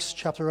read Acts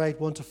chapter 8,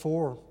 1 to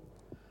 4,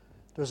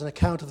 there's an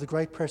account of the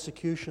great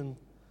persecution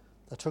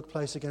that took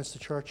place against the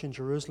church in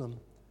Jerusalem.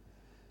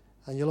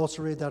 And you'll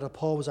also read that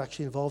Paul was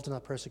actually involved in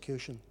that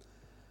persecution.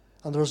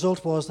 And the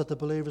result was that the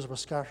believers were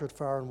scattered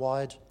far and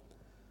wide.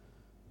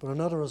 But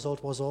another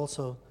result was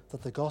also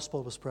that the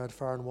gospel was spread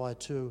far and wide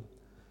too.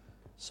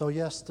 So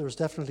yes, there's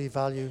definitely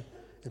value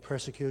in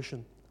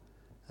persecution.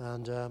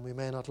 And we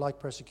may not like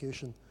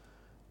persecution,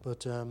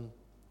 but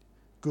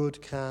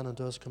good can and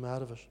does come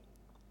out of it.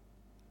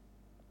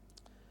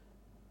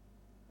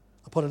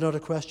 I'll put another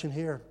question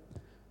here.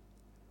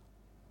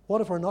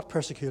 What if we're not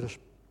persecuted?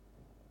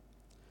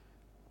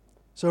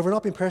 So if we're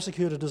not being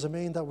persecuted, does it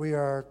mean that we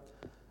are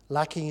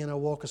lacking in our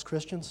walk as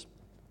Christians?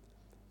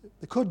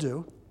 It could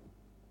do.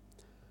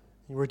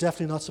 We're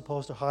definitely not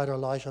supposed to hide our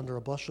light under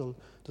a bushel,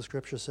 the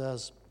Scripture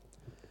says.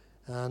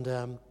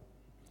 And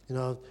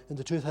In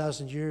the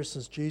 2,000 years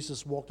since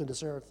Jesus walked on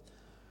this earth,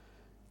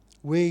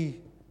 we,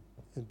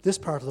 in this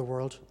part of the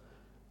world,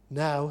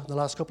 now, in the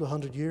last couple of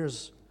 100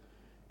 years,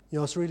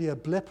 it's really a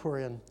blip we're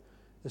in.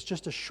 It's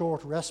just a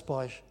short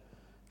respite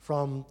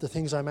from the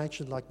things I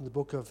mentioned, like in the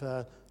book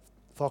of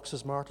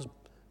Fox's Martyrs,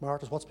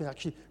 what's been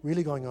actually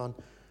really going on.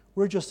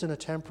 We're just in a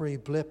temporary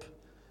blip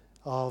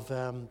of,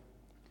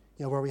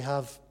 where we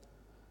have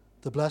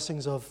the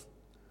blessings of,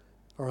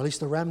 or at least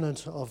the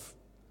remnant of,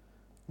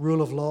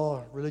 rule of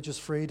law, religious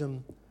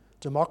freedom,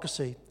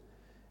 democracy,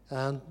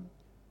 and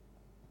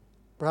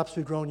perhaps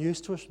we've grown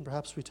used to it, and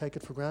perhaps we take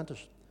it for granted.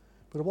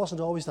 But it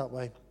wasn't always that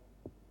way.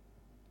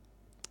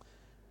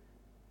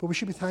 But we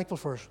should be thankful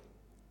for it.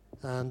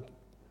 And,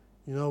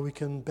 we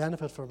can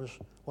benefit from it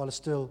while it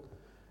still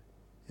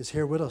is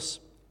here with us.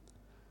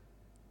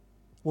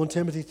 1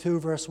 Timothy 2,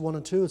 verse 1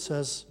 and 2, it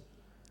says,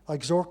 I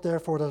exhort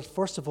therefore that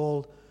first of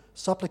all,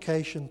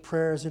 supplication,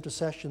 prayers,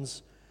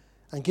 intercessions,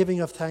 and giving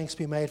of thanks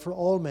be made for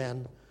all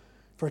men,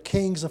 for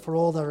kings and for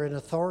all that are in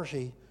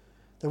authority,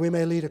 that we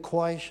may lead a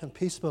quiet and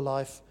peaceable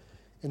life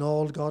in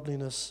all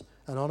godliness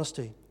and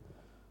honesty.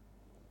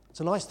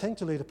 It's a nice thing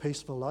to lead a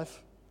peaceful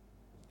life,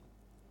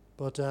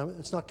 but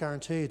it's not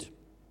guaranteed.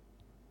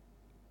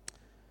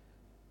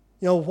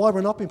 While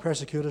we're not being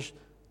persecuted,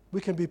 we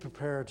can be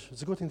prepared.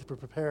 It's a good thing to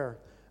prepare,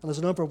 and there's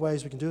a number of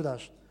ways we can do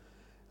that.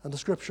 And the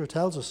Scripture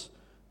tells us,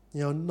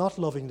 not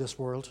loving this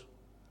world,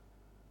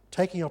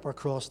 taking up our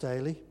cross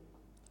daily,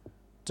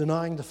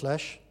 denying the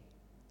flesh,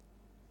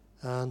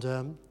 and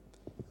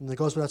it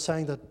goes without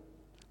saying that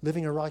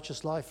living a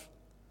righteous life.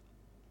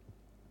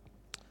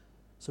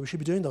 So we should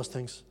be doing those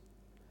things.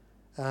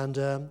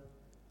 And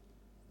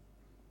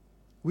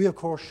we, of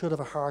course, should have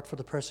a heart for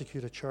the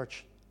persecuted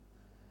church.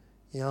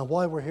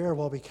 While we're here,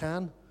 while we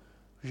can,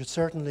 we should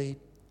certainly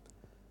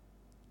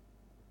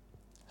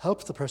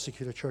help the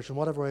persecuted church in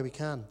whatever way we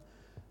can.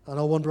 I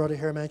know one brother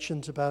here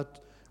mentioned about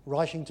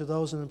writing to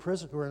those who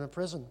are in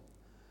prison.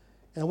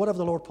 And whatever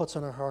the Lord puts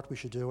on our heart, we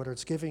should do, whether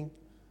it's giving,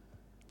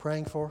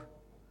 praying for,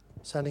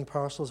 sending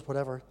parcels,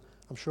 whatever.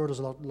 I'm sure there's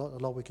a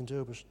lot we can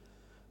do, but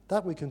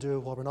that we can do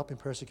while we're not being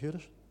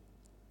persecuted.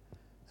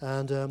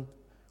 And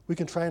we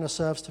can train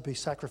ourselves to be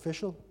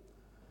sacrificial.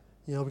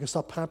 We can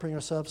stop pampering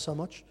ourselves so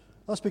much.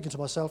 I'm speaking to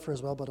myself here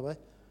as well, by the way.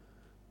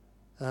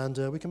 And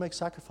we can make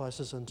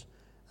sacrifices and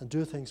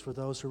do things for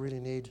those who really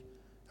need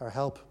our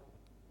help.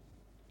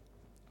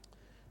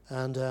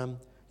 And,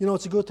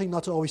 it's a good thing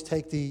not to always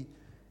take the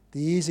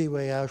easy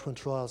way out when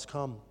trials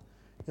come.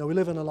 We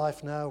live in a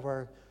life now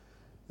where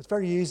it's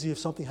very easy if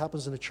something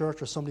happens in a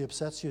church or somebody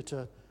upsets you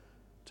to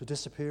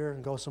disappear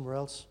and go somewhere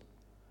else.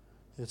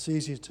 It's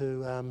easy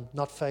to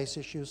not face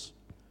issues.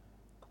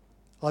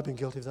 I've been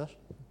guilty of that.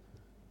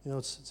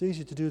 It's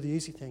easy to do the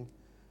easy thing.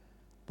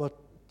 But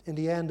in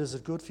the end, is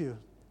it good for you?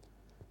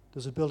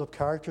 Does it build up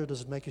character?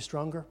 Does it make you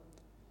stronger?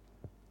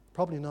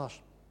 Probably not.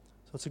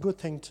 So it's a good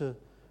thing to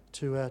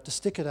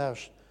stick it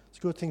out. It's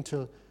a good thing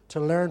to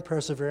learn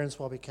perseverance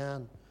while we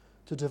can,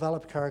 to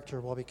develop character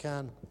while we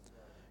can.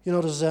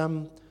 There's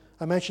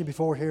I mentioned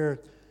before here,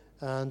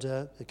 and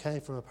it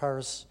came from a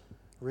Paris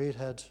Reed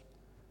had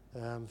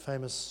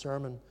famous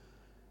sermon,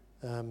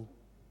 10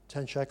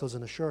 shekels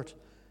in a shirt,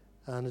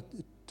 and it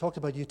talked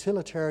about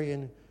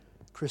utilitarian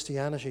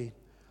Christianity,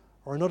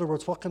 or in other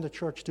words, what can the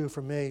church do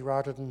for me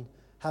rather than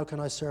how can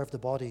I serve the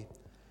body?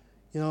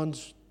 And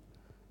it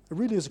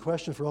really is a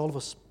question for all of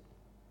us.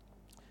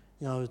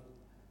 Are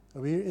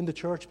we in the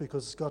church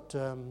because it's got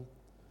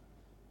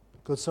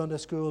good Sunday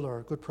school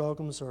or good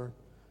programs, or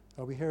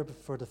are we here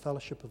for the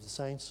fellowship of the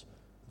saints,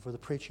 for the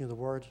preaching of the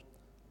word,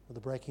 for the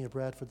breaking of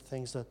bread, for the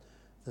things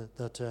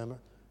that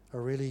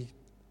are really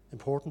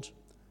important?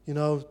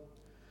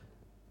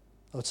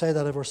 I would say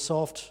that if we're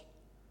soft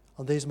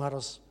on these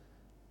matters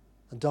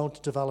and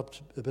don't develop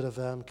a bit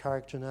of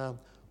character now,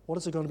 what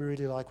is it going to be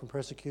really like when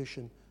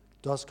persecution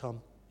does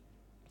come?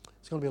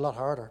 It's going to be a lot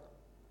harder.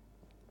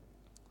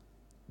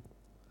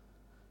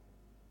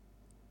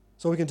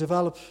 So we can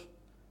develop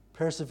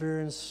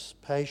perseverance,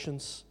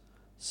 patience,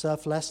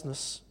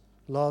 selflessness,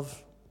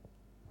 love,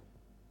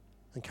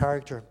 and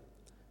character,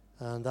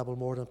 and that will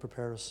more than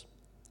prepare us.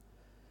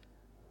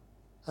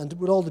 And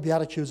with all the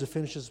Beatitudes, it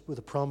finishes with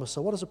a promise.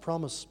 So what is a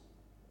promise?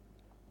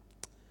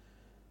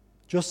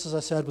 Just as I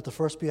said with the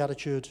first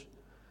Beatitude,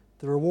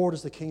 the reward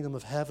is the kingdom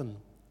of heaven.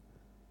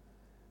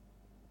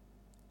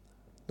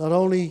 Not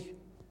only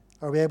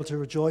are we able to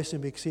rejoice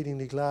and be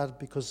exceedingly glad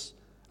because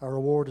our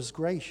reward is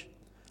great,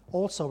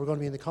 also we're going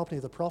to be in the company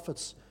of the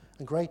prophets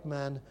and great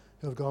men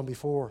who have gone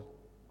before.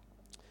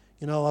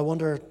 I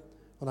wonder,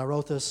 when I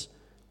wrote this,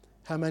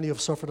 how many have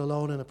suffered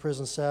alone in a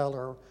prison cell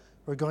or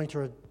were going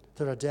to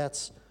their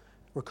deaths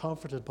were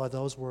comforted by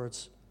those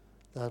words,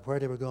 that where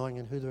they were going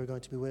and who they were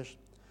going to be with.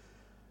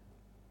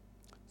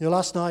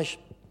 Last night,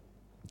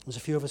 there's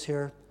a few of us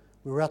here.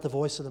 We were at the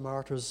Voice of the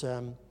Martyrs,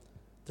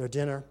 their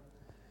dinner,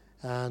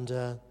 and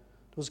there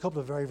was a couple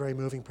of very, very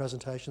moving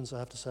presentations, I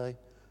have to say.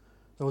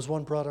 There was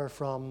one brother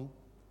from,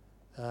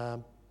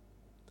 a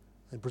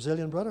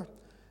Brazilian brother,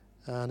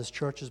 and his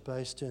church is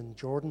based in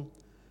Jordan.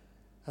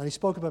 And he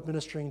spoke about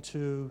ministering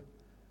to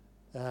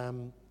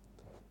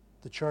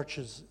the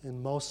churches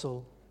in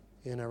Mosul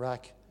in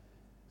Iraq.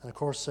 And of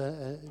course,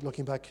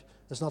 looking back,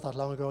 it's not that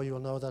long ago, you will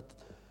know that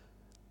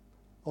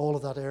all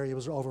of that area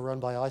was overrun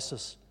by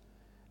ISIS.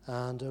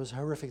 And there was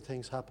horrific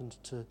things happened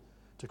to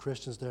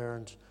Christians there.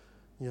 And,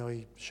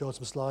 he showed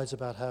some slides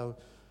about how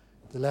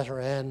the letter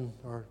N,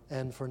 or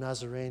N for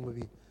Nazarene, would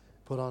be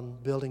put on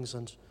buildings,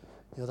 and,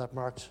 that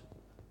marked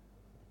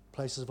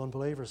places of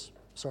unbelievers.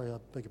 Sorry, I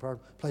beg your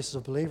pardon, places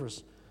of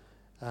believers.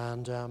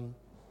 And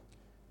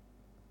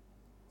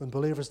when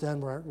believers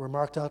then were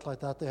marked out like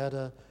that, they had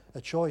a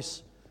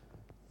choice.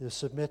 You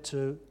submit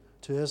to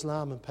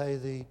Islam and pay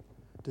the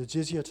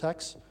jizya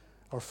tax,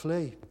 or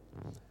flee,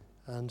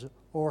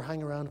 or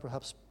hang around and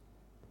perhaps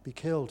be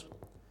killed.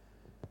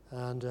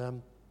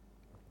 And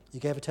he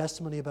gave a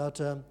testimony about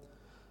a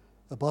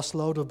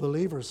busload of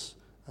believers.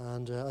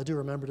 And I do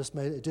remember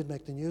it did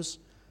make the news.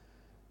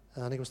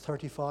 And he was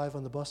 35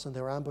 on the bus, and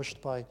they were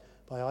ambushed by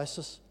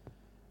ISIS,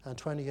 and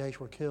 28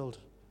 were killed.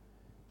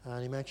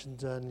 And he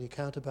mentioned in the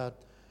account about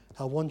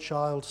how one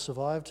child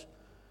survived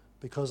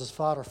because his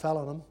father fell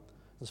on him.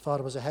 His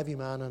father was a heavy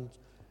man, and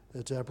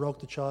it broke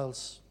the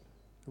child's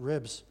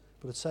ribs,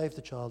 but it saved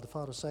the child. The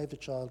father saved the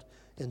child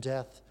in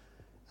death.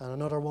 And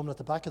another woman at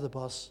the back of the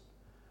bus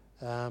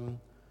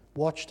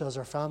watched as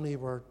her family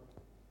were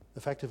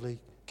effectively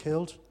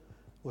killed,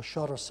 was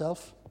shot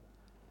herself,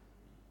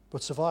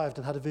 but survived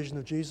and had a vision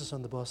of Jesus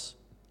on the bus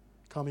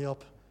coming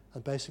up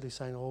and basically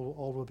saying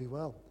all will be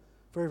well.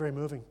 Very, very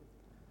moving.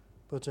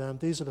 But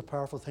these are the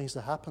powerful things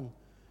that happen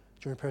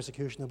during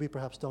persecution that we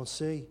perhaps don't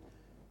see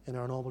in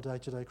our normal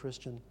day-to-day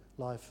Christian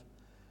life.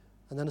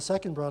 And then a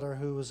second brother,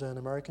 who was an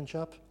American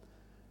chap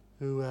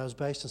who was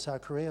based in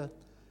South Korea,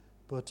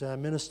 but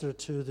ministered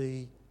to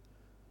the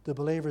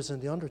believers in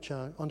the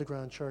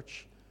underground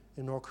church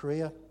in North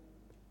Korea.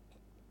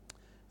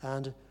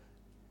 And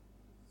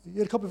he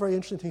had a couple of very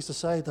interesting things to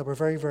say that were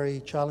very, very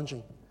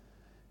challenging.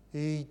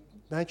 He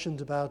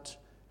mentioned about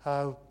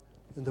how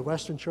in the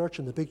Western church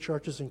and the big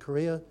churches in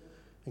Korea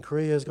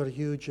has got a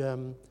huge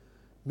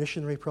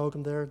missionary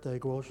program there. They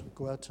go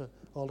out to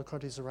all the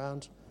countries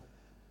around.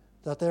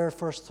 That their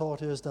first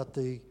thought is that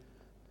the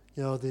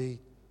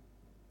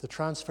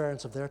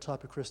transference of their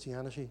type of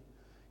Christianity,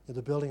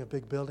 the building of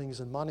big buildings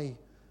and money,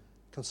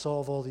 can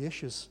solve all the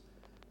issues.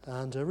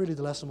 And really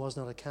the lesson was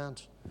not it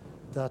can't.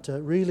 That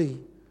really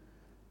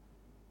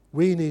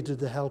we needed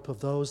the help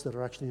of those that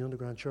are actually in the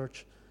underground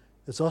church.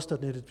 It's us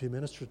that needed to be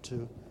ministered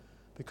to,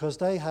 because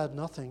they had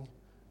nothing,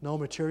 no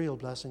material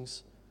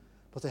blessings,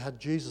 but they had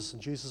Jesus,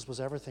 and Jesus was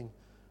everything.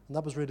 And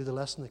that was really the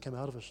lesson that came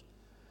out of it.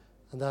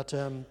 And that,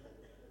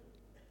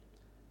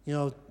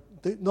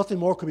 nothing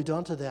more could be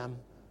done to them,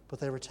 but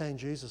they retained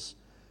Jesus.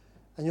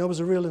 And, it was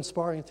a real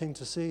inspiring thing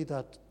to see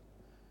that,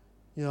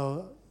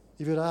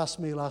 if you'd asked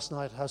me last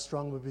night how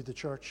strong would be the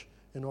church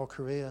in North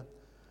Korea,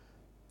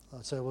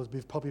 I'd say, well, it'd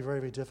be probably very,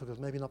 very difficult,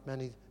 maybe not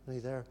many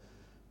there.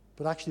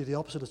 But actually the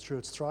opposite is true.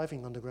 It's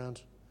thriving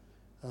underground,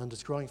 and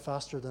it's growing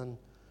faster than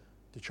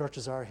the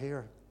churches are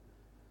here,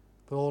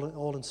 but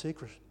all in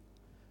secret.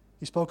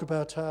 He spoke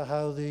about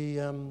how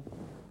they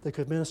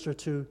could minister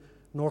to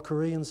North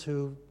Koreans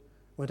who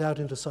went out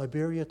into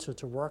Siberia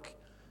to work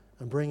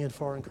and bring in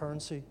foreign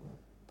currency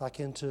back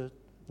into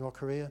North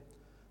Korea.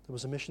 There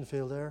was a mission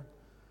field there.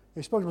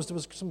 He spoke. There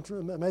was some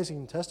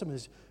amazing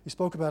testimonies. He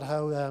spoke about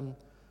how the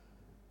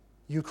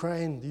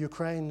Ukraine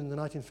in the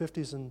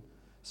 1950s and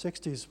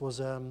 60s was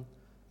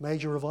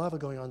major revival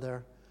going on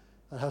there,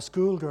 and how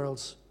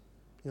schoolgirls,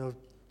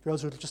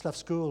 girls who had just left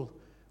school,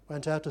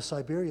 went out to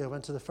Siberia,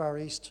 went to the Far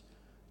East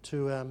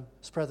to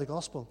spread the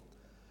gospel.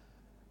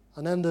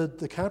 And then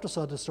the counter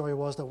side of the story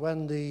was that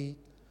when the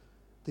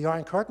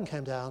Iron Curtain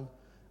came down,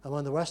 and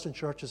when the Western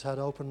churches had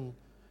open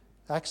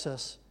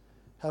access,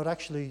 how it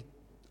actually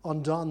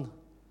undone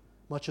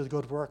much of the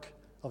good work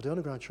of the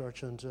underground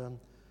church, and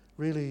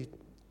really.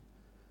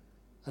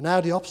 And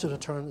now the opposite of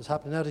turn is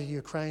happening. Now that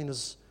Ukraine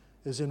is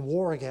in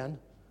war again,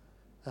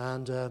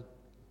 and the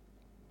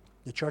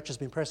church has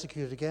been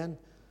persecuted again,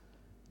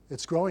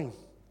 it's growing.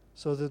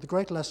 So the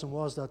great lesson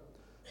was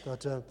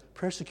that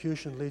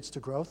persecution leads to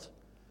growth.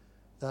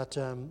 That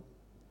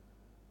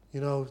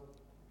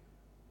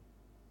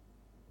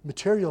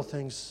material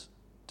things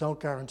don't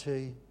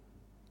guarantee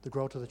the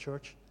growth of the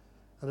church,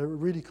 and it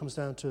really comes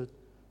down to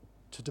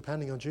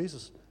depending on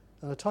Jesus.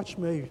 And it touched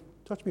me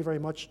very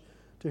much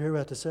to hear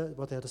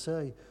what they had to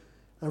say.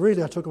 And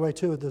really I took away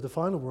too, the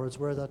final words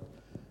were that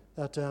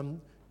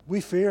we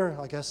fear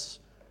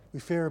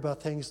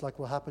about things like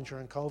what happened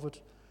during COVID.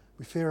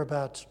 We fear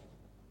about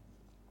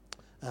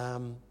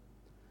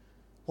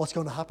what's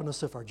going to happen to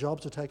us if our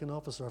jobs are taken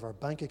off us, or if our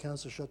bank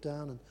accounts are shut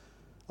down, and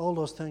all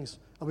those things.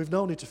 And we've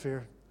no need to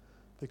fear,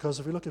 because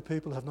if we look at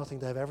people who have nothing,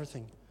 they have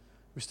everything.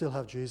 We still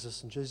have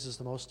Jesus, and Jesus is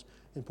the most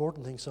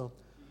important thing. So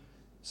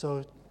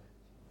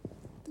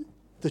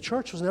the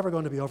church was never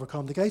going to be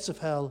overcome. The gates of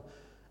hell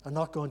are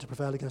not going to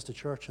prevail against the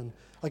church. And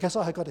I guess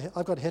I've got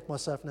to hit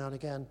myself now and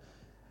again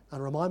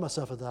and remind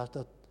myself of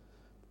that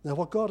now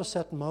what God has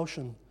set in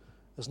motion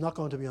is not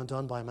going to be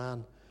undone by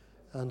man.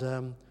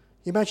 And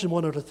he mentioned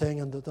one other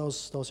thing, and that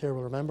those here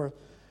will remember.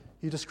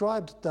 He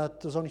described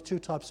that there's only two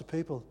types of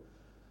people.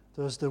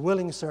 There's the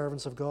willing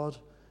servants of God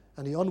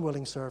and the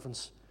unwilling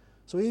servants.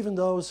 So even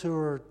those who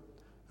are,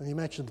 and he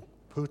mentioned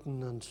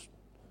Putin and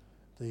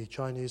the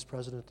Chinese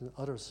president and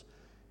others,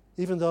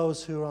 even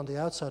those who are on the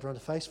outside or on the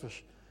face of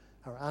it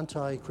are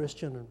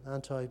anti-Christian and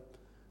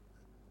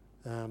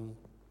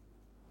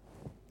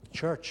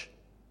anti-church.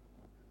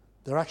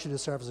 They're actually the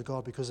servants of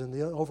God, because in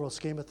the overall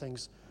scheme of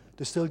things,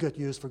 they still get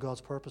used for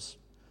God's purpose.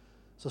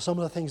 So some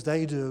of the things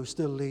they do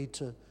still lead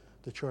to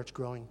the church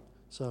growing.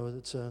 So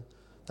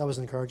that was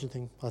an encouraging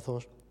thing, I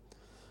thought.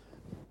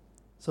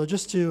 So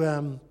just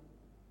to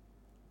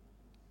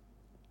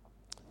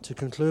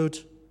conclude,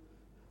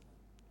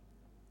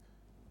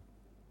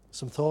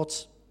 some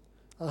thoughts.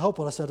 I hope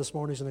what I said this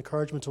morning is an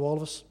encouragement to all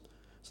of us.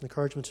 It's an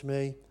encouragement to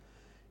me.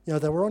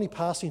 That we're only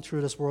passing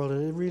through this world,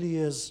 and it really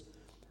is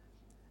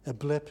a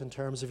blip in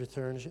terms of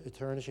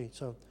eternity.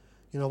 So,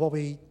 what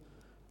we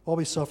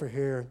suffer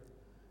here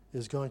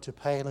is going to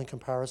pale in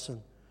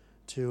comparison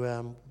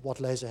to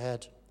what lays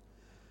ahead.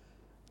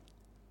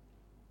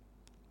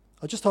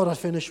 I just thought I'd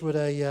finish with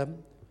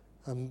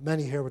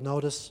many here would know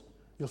this.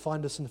 You'll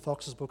find this in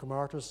Fox's Book of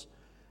Martyrs,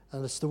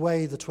 and it's the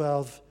way the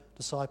 12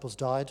 disciples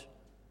died.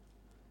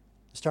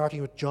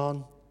 Starting with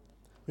John.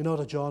 We know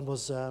that John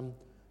was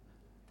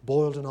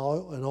boiled in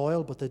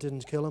oil, but they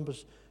didn't kill him.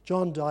 But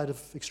John died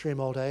of extreme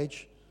old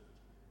age.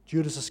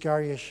 Judas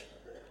Iscariot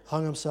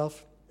hung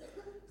himself.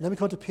 And then we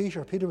come to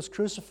Peter. Peter was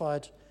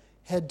crucified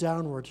head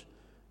downward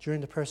during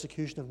the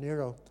persecution of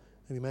Nero,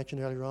 that we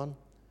mentioned earlier on.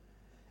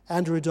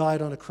 Andrew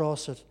died on a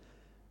cross at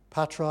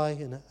Patrai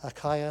in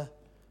Achaia,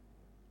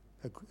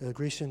 a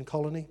Grecian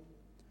colony.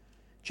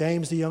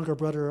 James, the younger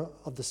brother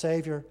of the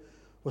Saviour,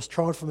 was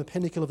thrown from a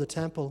pinnacle of the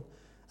temple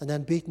and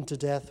then beaten to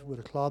death with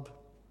a club.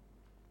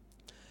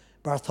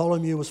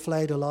 Bartholomew was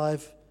flayed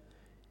alive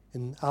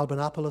in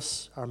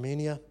Albanopolis,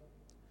 Armenia.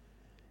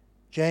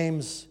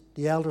 James,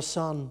 the elder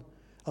son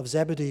of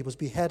Zebedee, was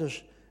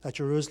beheaded at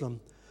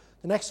Jerusalem.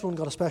 The next one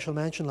got a special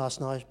mention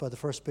last night by the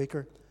first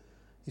speaker.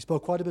 He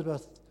spoke quite a bit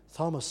about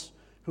Thomas,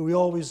 who we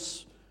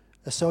always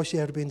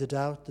associated with being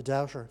the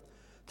doubter.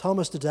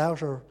 Thomas the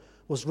doubter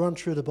was run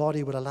through the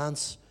body with a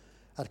lance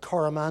at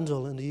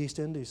Coromandel in the East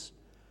Indies.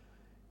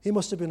 He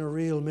must have been a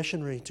real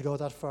missionary to go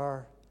that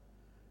far,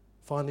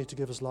 finally to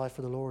give his life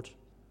for the Lord.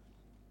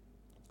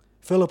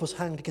 Philip was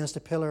hanged against a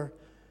pillar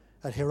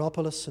at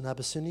Hierapolis in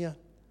Abyssinia.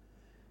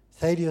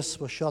 Thaddeus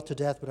was shot to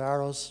death with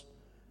arrows.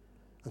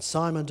 And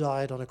Simon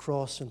died on a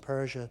cross in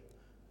Persia,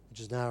 which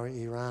is now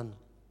Iran.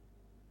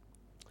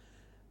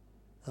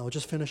 I'll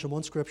just finish in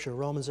one scripture,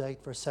 Romans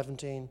 8, verse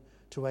 17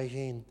 to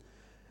 18.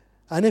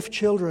 And if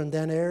children,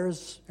 then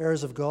heirs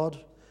of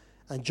God,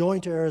 and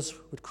joint heirs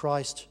with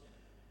Christ,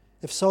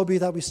 if so be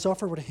that we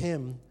suffer with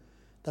him,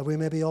 that we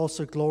may be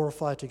also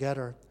glorified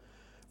together.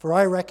 For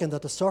I reckon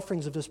that the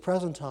sufferings of this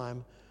present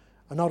time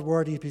are not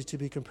worthy to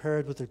be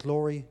compared with the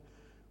glory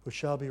which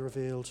shall be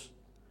revealed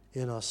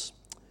in us.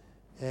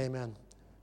 Amen.